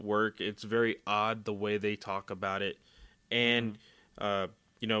doesn't work. It's very odd the way they talk about it. And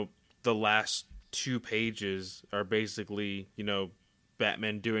you know, the last 2 pages are basically, you know,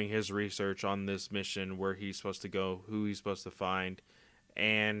 Batman doing his research on this mission, where he's supposed to go, who he's supposed to find.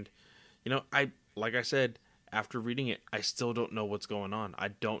 And, you know, like I said, after reading it, I still don't know what's going on. I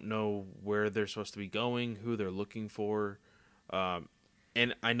don't know where they're supposed to be going, who they're looking for.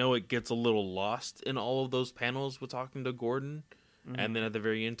 And I know it gets a little lost in all of those panels with talking to Gordon, and then at the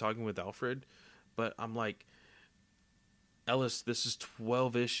very end talking with Alfred. But I'm like, Ellis, this is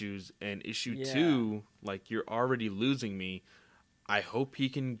 12 issues, and issue 2, like, you're already losing me. I hope he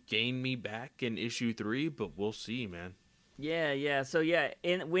can gain me back in issue 3, but we'll see, man. Yeah. So yeah,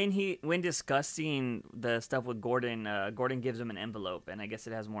 when discussing the stuff with Gordon, Gordon gives him an envelope, and I guess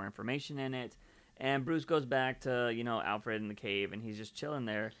it has more information in it. And Bruce goes back to, you know, Alfred in the cave, and he's just chilling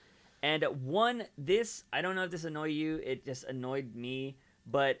there. And I don't know if this annoyed you, it just annoyed me,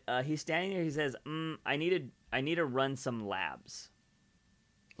 but he's standing there. He says, "I need to run some labs."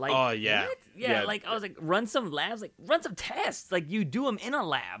 Like, oh yeah, what? Yeah, like I was like, run some labs, like run some tests, like you do them in a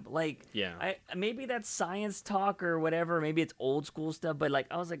lab, like yeah. maybe that's science talk or whatever, maybe it's old school stuff, but like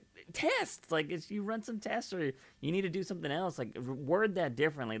I was like, tests, like it's you run some tests or you need to do something else, like word that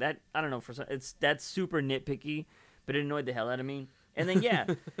differently. That I don't know that's super nitpicky, but it annoyed the hell out of me. And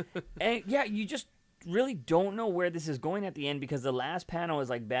then and you just really don't know where this is going at the end because the last panel is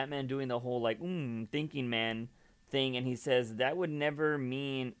like Batman doing the whole like thinking man thing, and he says that would never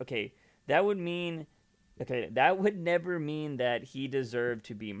mean that would never mean that he deserved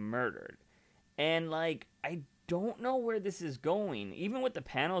to be murdered. And like I don't know where this is going. Even with the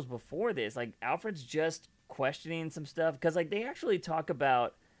panels before this, like Alfred's just questioning some stuff because like they actually talk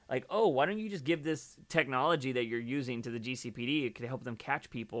about like, oh, why don't you just give this technology that you're using to the GCPD? It could help them catch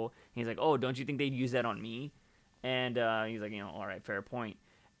people. And he's like, oh, don't you think they'd use that on me? And he's like, all right, fair point.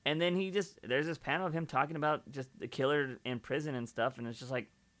 And then there's this panel of him talking about just the killer in prison and stuff, and it's just like,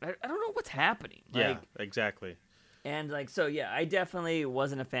 I don't know what's happening. Like, yeah, exactly. And like, so yeah, I definitely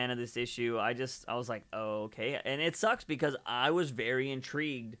wasn't a fan of this issue. I was like, oh, okay. And it sucks because I was very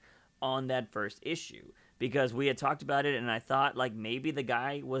intrigued on that first issue because we had talked about it, and I thought like maybe the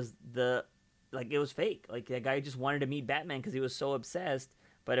guy was it was fake. Like that guy just wanted to meet Batman because he was so obsessed.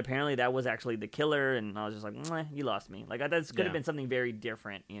 But apparently that was actually the killer, and I was just like, you lost me. Like, that could have been something very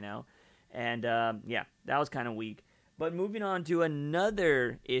different, you know? And, that was kind of weak. But moving on to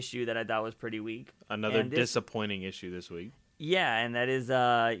another issue that I thought was pretty weak. Another disappointing issue this week. Yeah, and that is,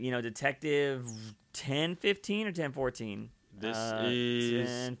 Detective 1015 or 1014? This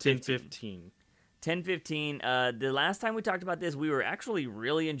is 1015. 1015. The last time we talked about this, we were actually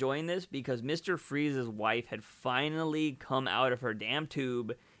really enjoying this because Mr. Freeze's wife had finally come out of her damn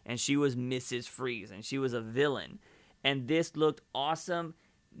tube, and she was Mrs. Freeze, and she was a villain. And this looked awesome.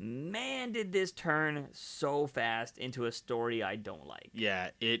 Man, did this turn so fast into a story I don't like.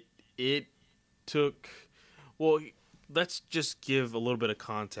 Yeah, it took... Well, let's just give a little bit of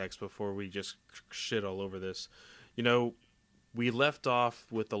context before we just shit all over this. You know, we left off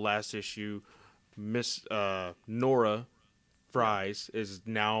with the last issue... Miss Nora Fries is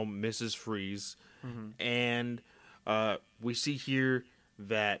now Mrs. Freeze, and we see here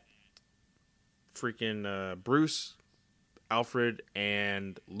that freaking Bruce, Alfred,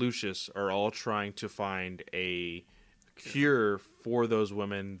 and Lucius are all trying to find a cure for those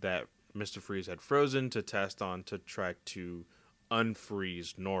women that Mr. Freeze had frozen to test on to try to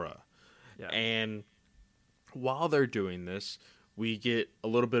unfreeze Nora. Yeah. And while they're doing this, we get a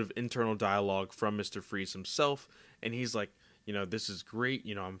little bit of internal dialogue from Mr. Freeze himself, and he's like, this is great.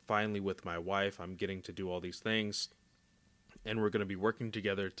 I'm finally with my wife. I'm getting to do all these things, and we're going to be working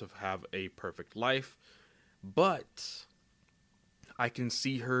together to have a perfect life. But I can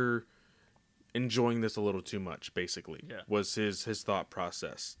see her enjoying this a little too much, basically, was his thought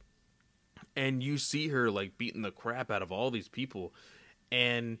process. And you see her, like, beating the crap out of all these people,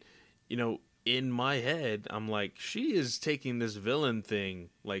 and, in my head, I'm like, she is taking this villain thing,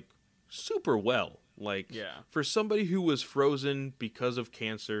 like, super well. Like, for somebody who was frozen because of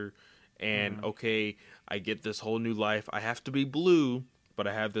cancer, and, okay, I get this whole new life. I have to be blue, but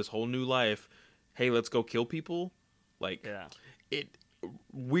I have this whole new life. Hey, let's go kill people? Like,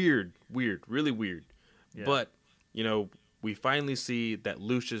 weird, really weird. Yeah. But, we finally see that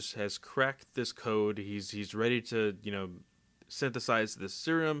Lucius has cracked this code. He's ready to, synthesize this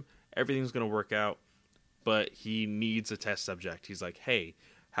serum. Everything's going to work out, but he needs a test subject. He's like, hey,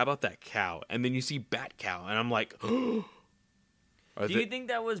 how about that cow? And then you see Bat Cow, and I'm like, oh. Do you think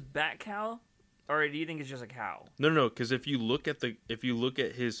that was Bat Cow, or do you think it's just a cow? No, because if you look at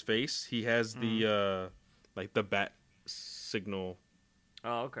his face, he has the like the bat signal.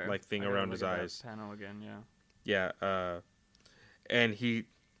 Oh, okay. Like thing around his eyes. Panel again, yeah. Yeah, and he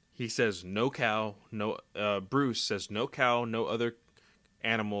says no cow. No, Bruce says no cow, no other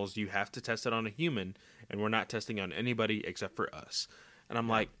animals. You have to test it on a human, and we're not testing on anybody except for us. And I'm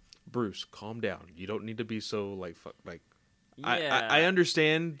like, Bruce, calm down. You don't need to be so like I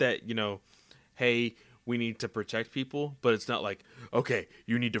understand that, hey, we need to protect people, but it's not like, okay,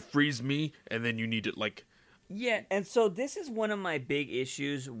 you need to freeze me, and then you need to like. Yeah, and so this is one of my big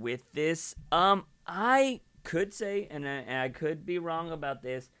issues with this. I could say, and I could be wrong about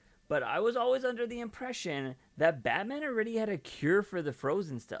this, but I was always under the impression that Batman already had a cure for the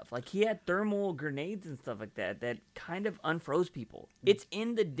frozen stuff. Like, he had thermal grenades and stuff like that kind of unfroze people. It's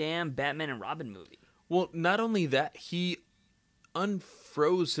in the damn Batman and Robin movie. Well, not only that, he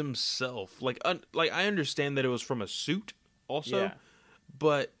unfroze himself. Like I understand that it was from a suit also,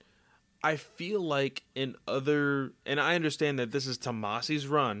 but I feel like and I understand that this is Tomasi's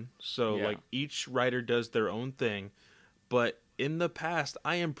run, so like each writer does their own thing, but in the past,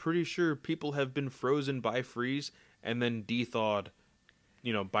 I am pretty sure people have been frozen by freeze and then de-thawed,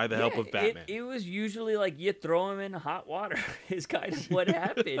 by the help of Batman. It was usually like you throw him in hot water is kind of what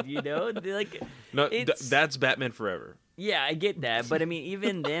happened, Like, no, that's Batman Forever. Yeah, I get that, but I mean,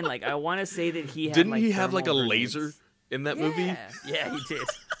 even then, like, I want to say that he had, didn't he have like a laser in that movie? Yeah, he did.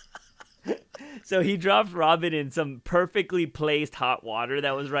 So he dropped Robin in some perfectly placed hot water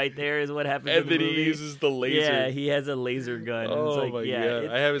that was right there. Is what happened. And in the then movie. he uses the laser. Yeah, he has a laser gun. Oh my god!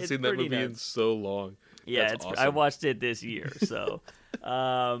 I haven't seen that movie in so long. Yeah, awesome. I watched it this year. So,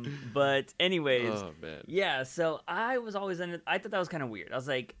 but anyways, oh man, yeah. So I was always I thought that was kind of weird. I was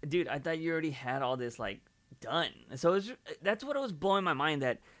like, dude, I thought you already had all this like done. So that's what was blowing my mind,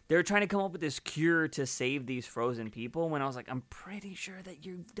 that they're trying to come up with this cure to save these frozen people, when I was like, I'm pretty sure that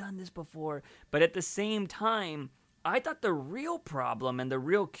you've done this before. But at the same time, I thought the real problem and the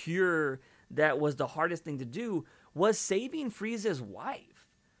real cure that was the hardest thing to do was saving Frieza's wife.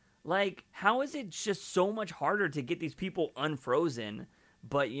 Like, how is it just so much harder to get these people unfrozen,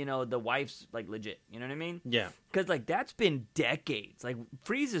 but, the wife's, like, legit? You know what I mean? Yeah. Because, like, that's been decades. Like,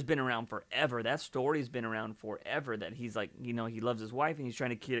 Frieza's been around forever. That story's been around forever, that he's, like, he loves his wife and he's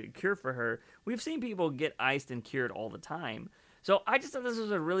trying to cure for her. We've seen people get iced and cured all the time. So I just thought this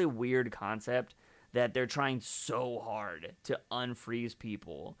was a really weird concept, that they're trying so hard to unfreeze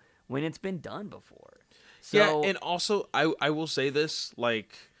people when it's been done before. So, yeah, and also, I will say this,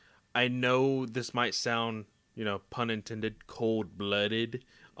 like, I know this might sound, pun intended, cold-blooded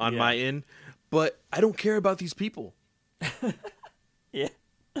on my end, but I don't care about these people. Yeah,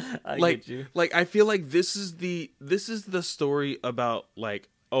 I get you. Like, I feel like this is the story about, like,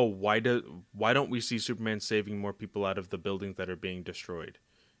 oh, why don't we see Superman saving more people out of the buildings that are being destroyed?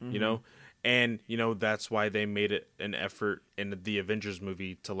 Mm-hmm. And that's why they made it an effort in the Avengers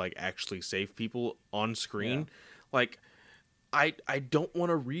movie to, like, actually save people on screen. Yeah. Like, I don't want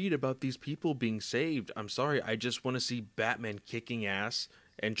to read about these people being saved. I'm sorry. I just want to see Batman kicking ass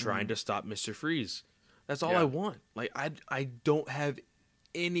and trying to stop Mr. Freeze. That's all I want. Like, I don't have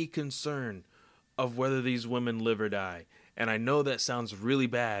any concern of whether these women live or die. And I know that sounds really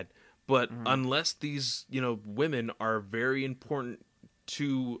bad, but unless these, women are very important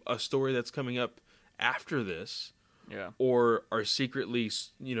to a story that's coming up after this, or are secretly,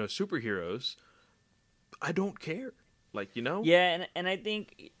 superheroes, I don't care. Like, Yeah, and I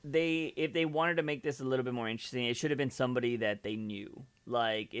think if they wanted to make this a little bit more interesting, it should have been somebody that they knew.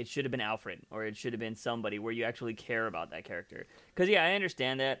 Like, it should have been Alfred, or it should have been somebody where you actually care about that character. Because, yeah, I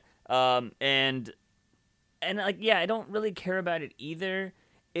understand that. And like, yeah, I don't really care about it either.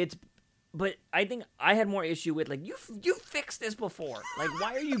 But I think I had more issue with, like, you fixed this before. Like,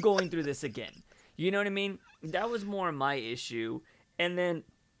 why are you going through this again? You know what I mean? That was more my issue. And then,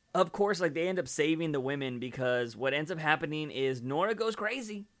 of course, like, they end up saving the women, because what ends up happening is Nora goes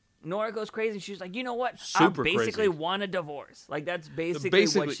crazy. She's like, you know what? Super I basically crazy. want a divorce. Like, that's basically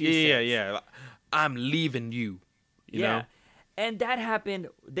what she says. Yeah. I'm leaving you. You know? And that happened.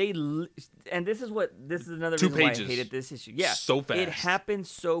 And this is another 2 reason pages. why I hated this issue. Yeah, So fast. It happened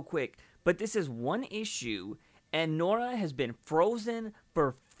so quick. But this is one issue, and Nora has been frozen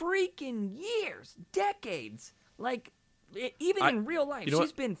for freaking years, decades. Like, even in real life,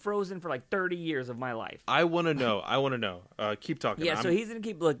 she's been frozen for like 30 years of my life. I want to know. Keep talking. Yeah, so he's going to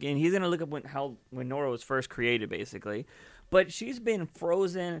keep looking. He's going to look up when Nora was first created, basically. But she's been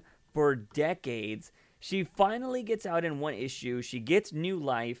frozen for decades. She finally gets out in one issue. She gets new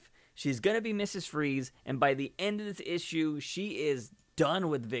life. She's going to be Mrs. Freeze. And by the end of this issue, she is done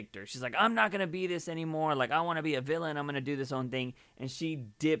with Victor. She's like, I'm not going to be this anymore. Like, I want to be a villain. I'm going to do this own thing. And she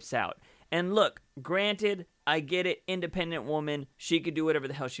dips out. And look, granted, I get it, independent woman, she could do whatever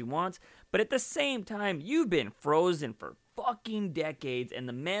the hell she wants, but at the same time, you've been frozen for fucking decades, and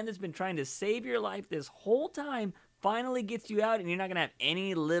the man that's been trying to save your life this whole time finally gets you out, and you're not going to have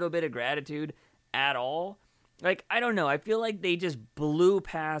any little bit of gratitude at all. Like, I don't know, I feel like they just blew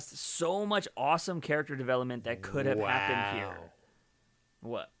past so much awesome character development that could have happened here.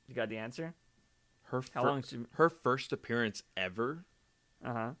 What? You got the answer? Her first appearance ever?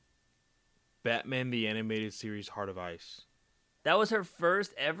 Uh-huh. Batman the Animated Series Heart of Ice. That was her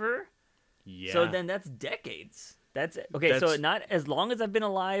first ever? Yeah. So then that's decades. That's it. Okay, so not as long as I've been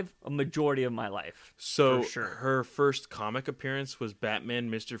alive, a majority of my life. So for sure. Her first comic appearance was Batman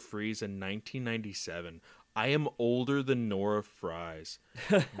Mr. Freeze in 1997. I am older than Nora Fries.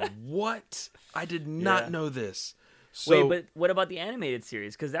 What? I did not know this. So, wait, but what about the animated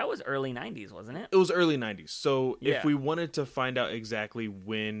series? Because that was early 90s, wasn't it? It was early 90s. So if we wanted to find out exactly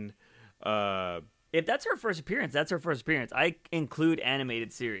when... if that's her first appearance, that's her first appearance. I include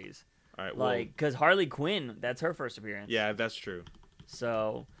animated series. All right, like because Harley Quinn, that's her first appearance. Yeah, that's true.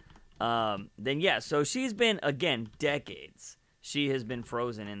 So, then yeah, so she's been again decades. She has been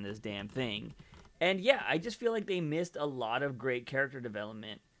frozen in this damn thing, and yeah, I just feel like they missed a lot of great character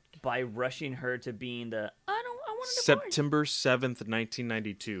development by rushing her to being the I want a divorce. September 7th,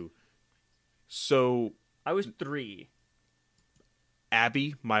 1992. So I was 3.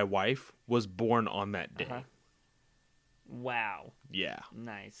 Abby, my wife, was born on that day. Uh-huh. Wow. Yeah.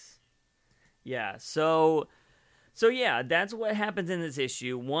 Nice. Yeah, so yeah, that's what happens in this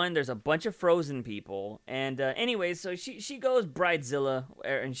issue. One, there's a bunch of frozen people, and anyways, so she goes Bridezilla,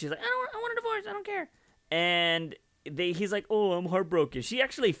 and she's like, I want a divorce, I don't care. And he's like, oh, I'm heartbroken. She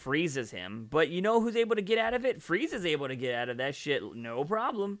actually freezes him, but you know who's able to get out of it? Freeze is able to get out of that shit, no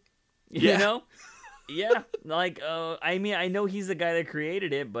problem. You know? Yeah, like, I mean, I know he's the guy that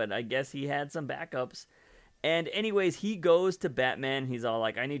created it, but I guess he had some backups. And anyways, he goes to Batman. He's all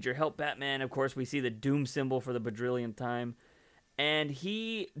like, I need your help, Batman. Of course, we see the doom symbol for the badrillionth time. And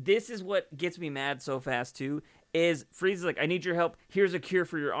this is what gets me mad so fast, too, is Freeze is like, I need your help. Here's a cure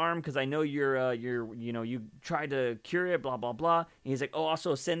for your arm, because I know you tried to cure it, blah, blah, blah. And he's like, oh,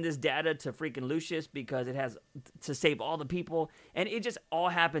 also send this data to freaking Lucius, because it has to save all the people. And it just all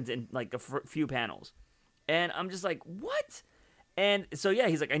happens in, like, a few panels. And I'm just like, what? And so, yeah,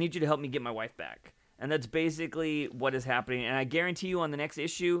 he's like, I need you to help me get my wife back. And that's basically what is happening. And I guarantee you on the next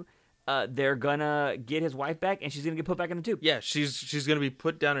issue, they're going to get his wife back, and she's going to get put back in the tube. Yeah, she's going to be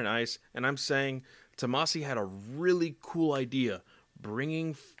put down in ice. And I'm saying Tomasi had a really cool idea,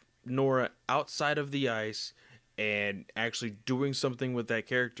 bringing Nora outside of the ice and actually doing something with that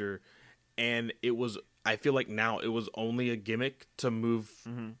character. And I feel like now it was only a gimmick to move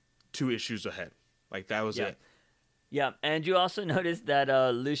 2 issues ahead. Like, that was it. Yeah, and you also noticed that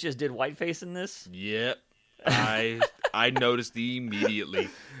Lucius did whiteface in this? Yep. I noticed immediately.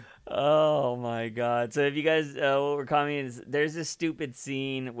 Oh my god. So if you guys, what we're commenting is, there's this stupid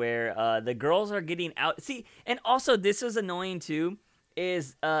scene where the girls are getting out. See, and also this is annoying too,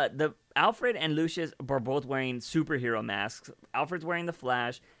 is the Alfred and Lucius are both wearing superhero masks. Alfred's wearing the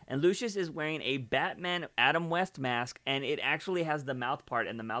Flash, and Lucius is wearing a Batman Adam West mask, and it actually has the mouth part,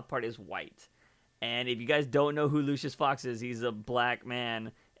 and the mouth part is white. And if you guys don't know who Lucius Fox is, he's a black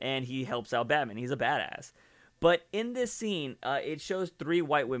man, and he helps out Batman. He's a badass. But in this scene, it shows 3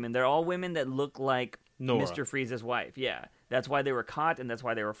 white women. They're all women that look like Nora. Mr. Freeze's wife. Yeah, that's why they were caught, and that's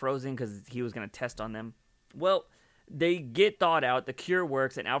why they were frozen, because he was going to test on them. Well, they get thawed out, the cure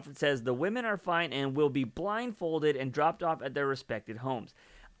works, and Alfred says the women are fine and will be blindfolded and dropped off at their respected homes.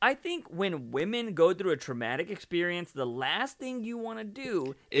 I think when women go through a traumatic experience, the last thing you want to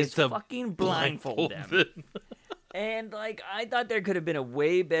do is fucking blindfold them. And, like, I thought there could have been a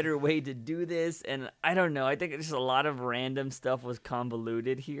way better way to do this, and I don't know. I think just a lot of random stuff was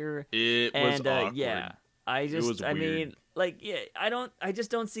convoluted here. It was awkward. Yeah, I mean, like, yeah, I just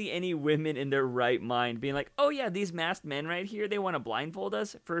don't see any women in their right mind being like, oh, yeah, these masked men right here, they want to blindfold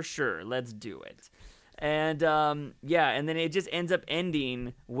us? For sure, let's do it. And, yeah, and then it just ends up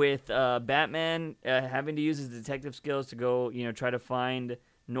ending with Batman having to use his detective skills to go, try to find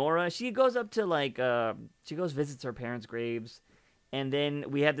Nora. She goes up to, visits her parents' graves. And then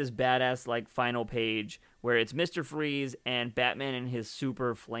we have this badass, final page where it's Mr. Freeze and Batman in his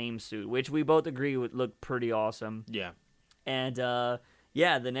super flame suit, which we both agree would look pretty awesome. Yeah. And,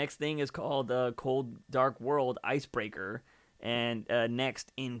 yeah, the next thing is called Cold Dark World Icebreaker. And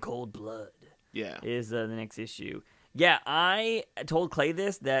next, In Cold Blood. Yeah. Is the next issue. Yeah, I told Clay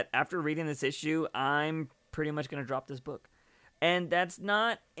that after reading this issue, I'm pretty much going to drop this book. And that's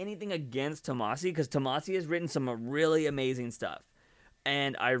not anything against Tomasi, because Tomasi has written some really amazing stuff.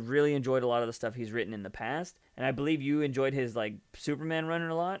 And I really enjoyed a lot of the stuff he's written in the past. And I believe you enjoyed his, Superman run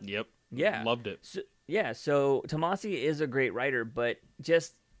a lot. Yep. Yeah. Loved it. So Tomasi is a great writer, but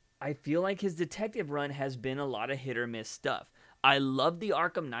just, I feel like his detective run has been a lot of hit or miss stuff. I love the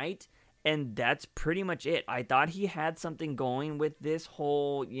Arkham Knight, and that's pretty much it. I thought he had something going with this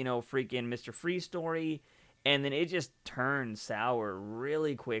whole, freaking Mr. Freeze story, and then it just turned sour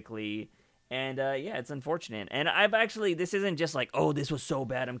really quickly. And, yeah, it's unfortunate. And I've actually, this isn't just like, oh, this was so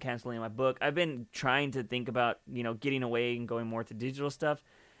bad, I'm canceling my book. I've been trying to think about, getting away and going more to digital stuff.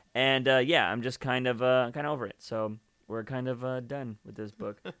 And, yeah, I'm just kind of over it. So we're kind of done with this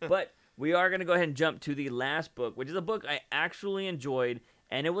book. But we are going to go ahead and jump to the last book, which is a book I actually enjoyed.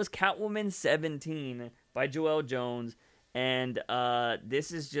 And it was Catwoman 17 by Joelle Jones. And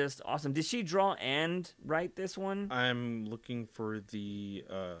this is just awesome. Did she draw and write this one? I'm looking for the...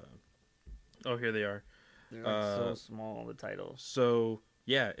 Oh, here they are. They're so small, the titles. So,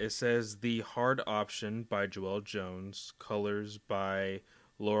 yeah, it says The Hard Option by Joelle Jones. Colors by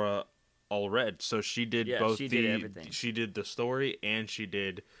Laura all red. So she did both. She did everything. She did the story and she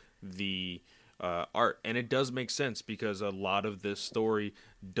did the art, and it does make sense because a lot of this story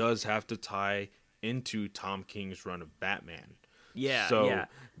does have to tie into Tom King's run of Batman. Yeah, so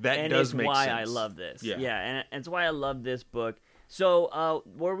that does make sense. Why I love this. Yeah, and it's why I love this book. So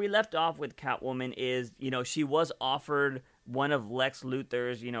where we left off with Catwoman is, she was offered one of Lex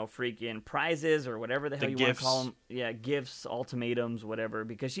Luthor's, freaking prizes or whatever the hell you want to call them. Yeah, gifts, ultimatums, whatever,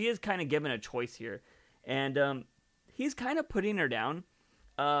 because she is kind of given a choice here. And he's kind of putting her down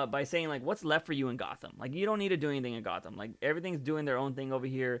by saying, like, what's left for you in Gotham? Like, you don't need to do anything in Gotham. Like, everything's doing their own thing over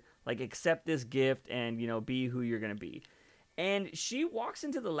here. Like, accept this gift and, be who you're going to be. And she walks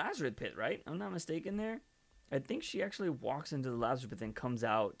into the Lazarus Pit, right? I'm not mistaken there. I think she actually walks into the Lazarus Pit and comes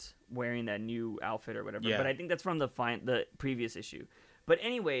out wearing that new outfit or whatever. Yeah. But I think that's from the previous issue. But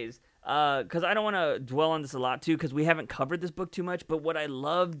anyways, because I don't want to dwell on this a lot too, because we haven't covered this book too much. But what I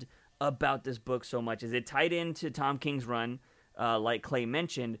loved about this book so much is it tied into Tom King's run, like Clay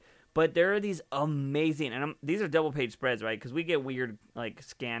mentioned. But there are these amazing, and these are double-page spreads, right? Because we get weird, like,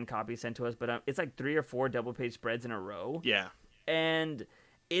 scan copies sent to us, but it's like 3 or 4 double-page spreads in a row. Yeah. And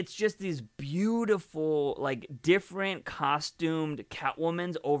it's just these beautiful, like, different costumed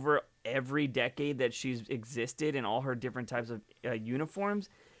Catwomans over every decade that she's existed in all her different types of uniforms.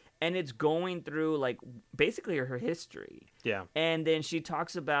 And it's going through, like, basically her history. Yeah. And then she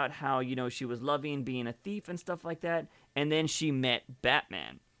talks about how, she was loving being a thief and stuff like that. And then she met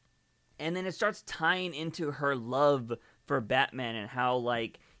Batman. And then it starts tying into her love for Batman and how,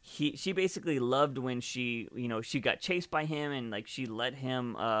 like, she basically loved when she got chased by him and, like, she let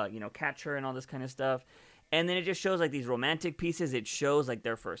him, catch her and all this kind of stuff. And then it just shows, like, these romantic pieces. It shows, like,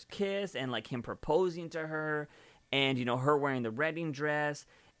 their first kiss and, like, him proposing to her and, her wearing the wedding dress.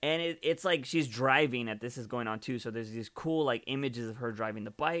 And it's like she's driving and this is going on, too. So there's these cool, like, images of her driving the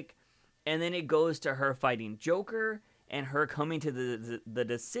bike. And then it goes to her fighting Joker and her coming to the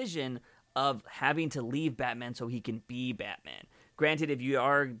decision of having to leave Batman so he can be Batman. Granted, if you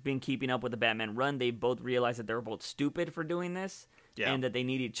are been keeping up with the Batman run, they both realize that they're both stupid for doing this and that they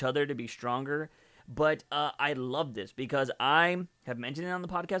need each other to be stronger. But I love this because I have mentioned it on the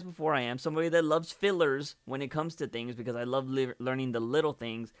podcast before. I am somebody that loves fillers when it comes to things because I love learning the little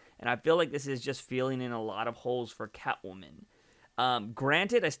things. And I feel like this is just filling in a lot of holes for Catwoman.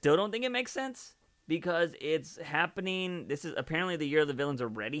 Granted, I still don't think it makes sense. Because it's happening, this is apparently the Year of the Villain's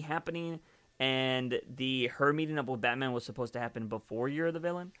already happening, and her meeting up with Batman was supposed to happen before Year of the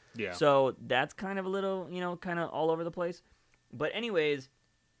Villain. Yeah. So that's kind of a little, kind of all over the place. But anyways,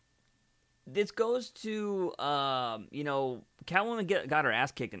 this goes to, Catwoman got her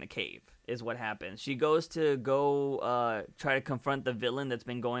ass kicked in the cave, is what happens. She goes to try to confront the villain that's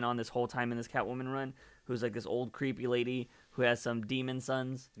been going on this whole time in this Catwoman run, who's like this old creepy lady who has some demon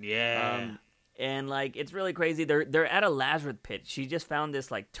sons. Yeah. And, like, it's really crazy. They're at a Lazarus Pit. She just found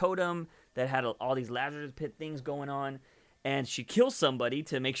this, like, totem that had all these Lazarus Pit things going on. And she kills somebody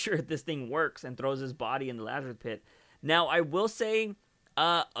to make sure this thing works and throws his body in the Lazarus Pit. Now, I will say,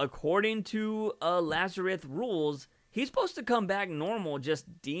 according to Lazarus rules, he's supposed to come back normal,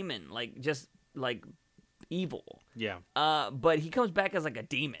 just demon. Just evil. Yeah. But he comes back as, like, a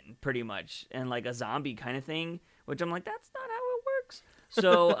demon, pretty much. And, like, a zombie kind of thing. Which I'm like, that's not how it works.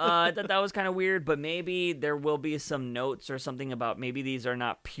 So I thought that was kind of weird, but maybe there will be some notes or something about maybe these are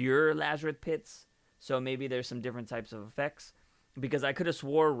not pure Lazarus Pits, so maybe there's some different types of effects. Because I could have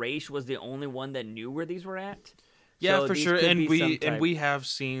swore Ra's was the only one that knew where these were at. Yeah, so for sure. And we have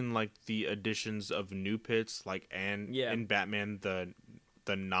seen like the additions of new pits, like in Batman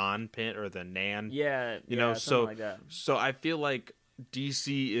the non-pit or the Nan. Yeah, so like that. So I feel like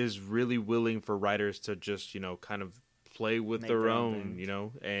DC is really willing for writers to just kind of play with their own,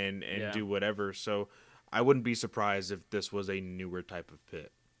 and do whatever. So I wouldn't be surprised if this was a newer type of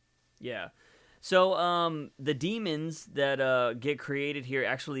pit. Yeah. So the demons that get created here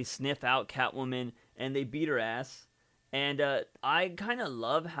actually sniff out Catwoman and they beat her ass. And I kind of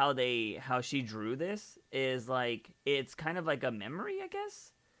love how she drew this. Is like it's kind of like a memory, I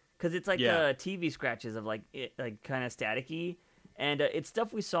guess, because it's like TV scratches of like kind of staticky. And it's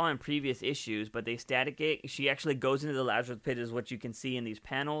stuff we saw in previous issues, but they static it. She actually goes into the Lazarus Pit, is what you can see in these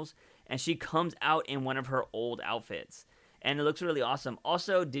panels, and she comes out in one of her old outfits, and it looks really awesome.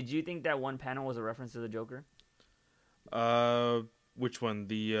 Also, did you think that one panel was a reference to the Joker? Which one?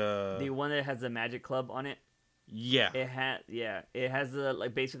 The one that has the Magic Club on it. Yeah, it has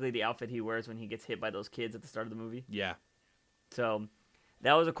the basically the outfit he wears when he gets hit by those kids at the start of the movie. Yeah, so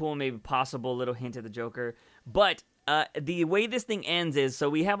that was a cool, maybe possible little hint at the Joker. But the way this thing ends is, so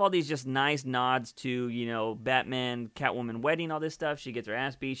we have all these just nice nods to, Batman, Catwoman wedding, all this stuff. She gets her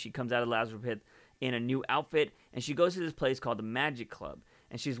ass beat. She comes out of the Lazarus Pit in a new outfit, and she goes to this place called the Magic Club.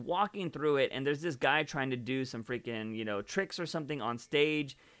 And she's walking through it, and there's this guy trying to do some freaking, tricks or something on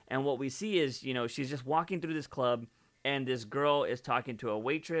stage. And what we see is, she's just walking through this club, and this girl is talking to a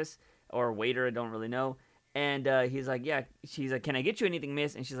waitress or a waiter, I don't really know. And he's like, yeah. She's like, can I get you anything,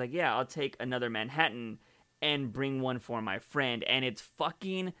 miss? And she's like, yeah, I'll take another Manhattan and bring one for my friend. And it's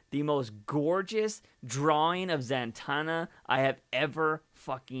fucking the most gorgeous drawing of Zatanna I have ever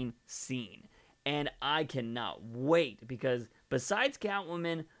fucking seen. And I cannot wait, because besides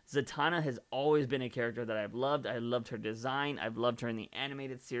Catwoman, Zatanna has always been a character that I've loved. I loved her design. I've loved her in the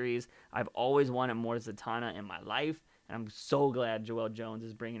animated series. I've always wanted more Zatanna in my life. And I'm so glad Joelle Jones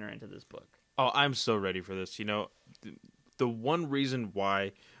is bringing her into this book. Oh, I'm so ready for this. The one reason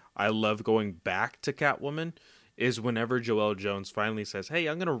why I love going back to Catwoman is whenever Joelle Jones finally says, "Hey,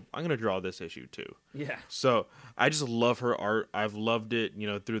 I'm gonna draw this issue too." Yeah. So I just love her art. I've loved it,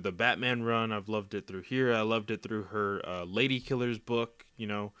 through the Batman run. I've loved it through here. I loved it through her Lady Killers book.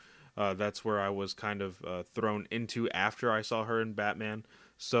 That's where I was kind of thrown into after I saw her in Batman.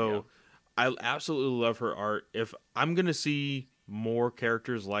 So yeah. I absolutely love her art. If I'm gonna see more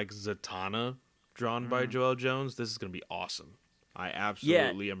characters like Zatanna drawn by Joelle Jones, this is gonna be awesome. I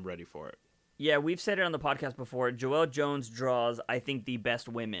absolutely am ready for it. Yeah, we've said it on the podcast before. Joelle Jones draws, I think, the best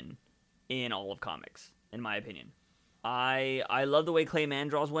women in all of comics, in my opinion. I love the way Clay Mann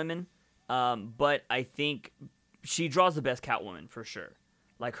draws women, but I think she draws the best Catwoman, for sure.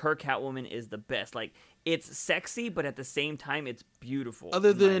 Like, her Catwoman is the best. Like, it's sexy, but at the same time, it's beautiful.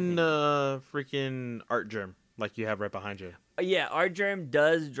 Other than freaking Art Germ, like you have right behind you. Yeah, Art Germ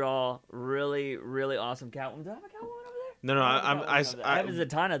does draw really, really awesome Catwoman. Do I have a Catwoman over there? No, I have a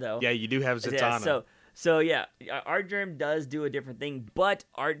Zatanna, though. Yeah, you do have Zatanna. Yeah, so yeah, Art Germ does do a different thing, but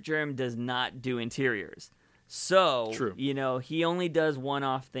Art Germ does not do interiors. So, true. He only does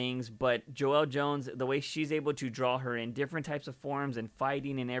one-off things, but Joelle Jones, the way she's able to draw her in different types of forms and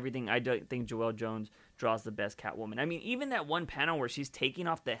fighting and everything, I don't think Joelle Jones draws the best Catwoman. I mean, even that one panel where she's taking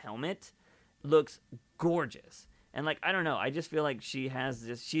off the helmet looks gorgeous. And, I don't know, I just feel like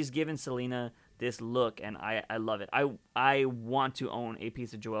she's given Selina this look, and I love it. I want to own a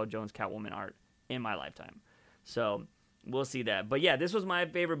piece of Joelle Jones Catwoman art in my lifetime. So we'll see that. But yeah, this was my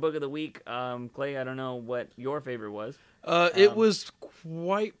favorite book of the week. Clay, I don't know what your favorite was. It was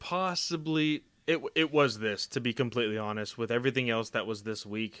quite possibly... It was this, to be completely honest. With everything else that was this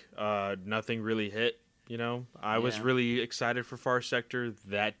week, nothing really hit. I was really excited for Far Sector.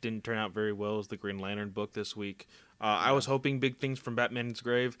 That didn't turn out very well as the Green Lantern book this week. I was hoping big things from Batman's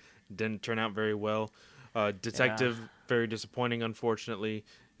Grave. Didn't turn out very well. Detective, very disappointing, unfortunately.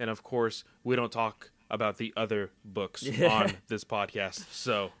 And of course, we don't talk about the other books on this podcast.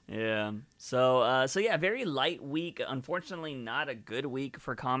 So yeah. So yeah, very light week. Unfortunately, not a good week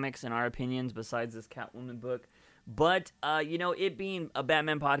for comics in our opinions, besides this Catwoman book. But, it being a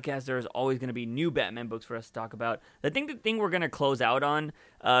Batman podcast, there's always going to be new Batman books for us to talk about. The thing we're going to close out on,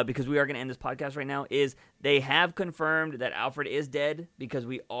 because we are going to end this podcast right now, is they have confirmed that Alfred is dead, because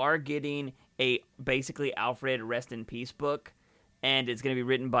we are getting a basically Alfred Rest in Peace book, and it's going to be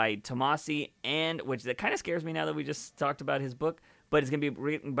written by Tomasi, which that kind of scares me now that we just talked about his book, but it's going to be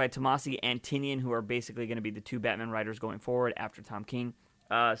written by Tomasi and Tynion, who are basically going to be the two Batman writers going forward after Tom King.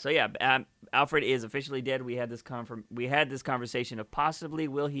 So yeah, Alfred is officially dead. We had this conversation of possibly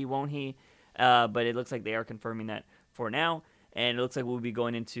will he, won't he, but it looks like they are confirming that for now, and it looks like we'll be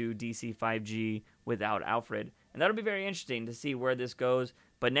going into DC 5G without Alfred, and that'll be very interesting to see where this goes.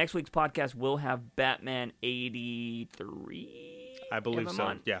 But next week's podcast will have Batman 83. I believe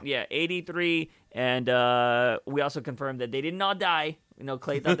so. Yeah, 83, and we also confirmed that they didn't all die.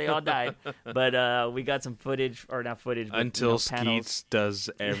 Clay thought they all died, but we got some footage, or not footage, but, until Skeets does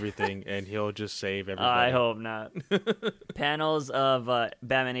everything, and he'll just save everybody. I hope not. Panels of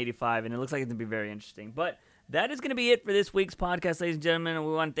Batman 85, and it looks like it's going to be very interesting. But that is going to be it for this week's podcast, ladies and gentlemen. And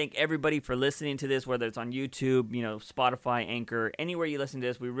we want to thank everybody for listening to this, whether it's on YouTube, Spotify, Anchor, anywhere you listen to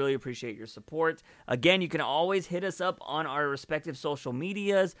this. We really appreciate your support. Again, you can always hit us up on our respective social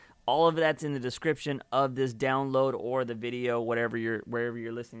medias. All of that's in the description of this download or the video, wherever you're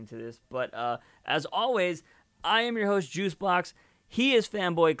listening to this. But as always, I am your host, Juicebox. He is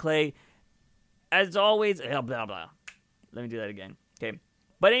Fanboy Clay. As always, blah, blah. Let me do that again. Okay.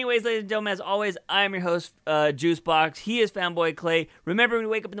 But anyways, ladies and gentlemen, as always, I am your host, Juicebox. He is Fanboy Clay. Remember, when you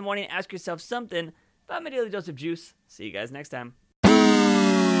wake up in the morning, ask yourself something about my daily dose of juice. See you guys next time.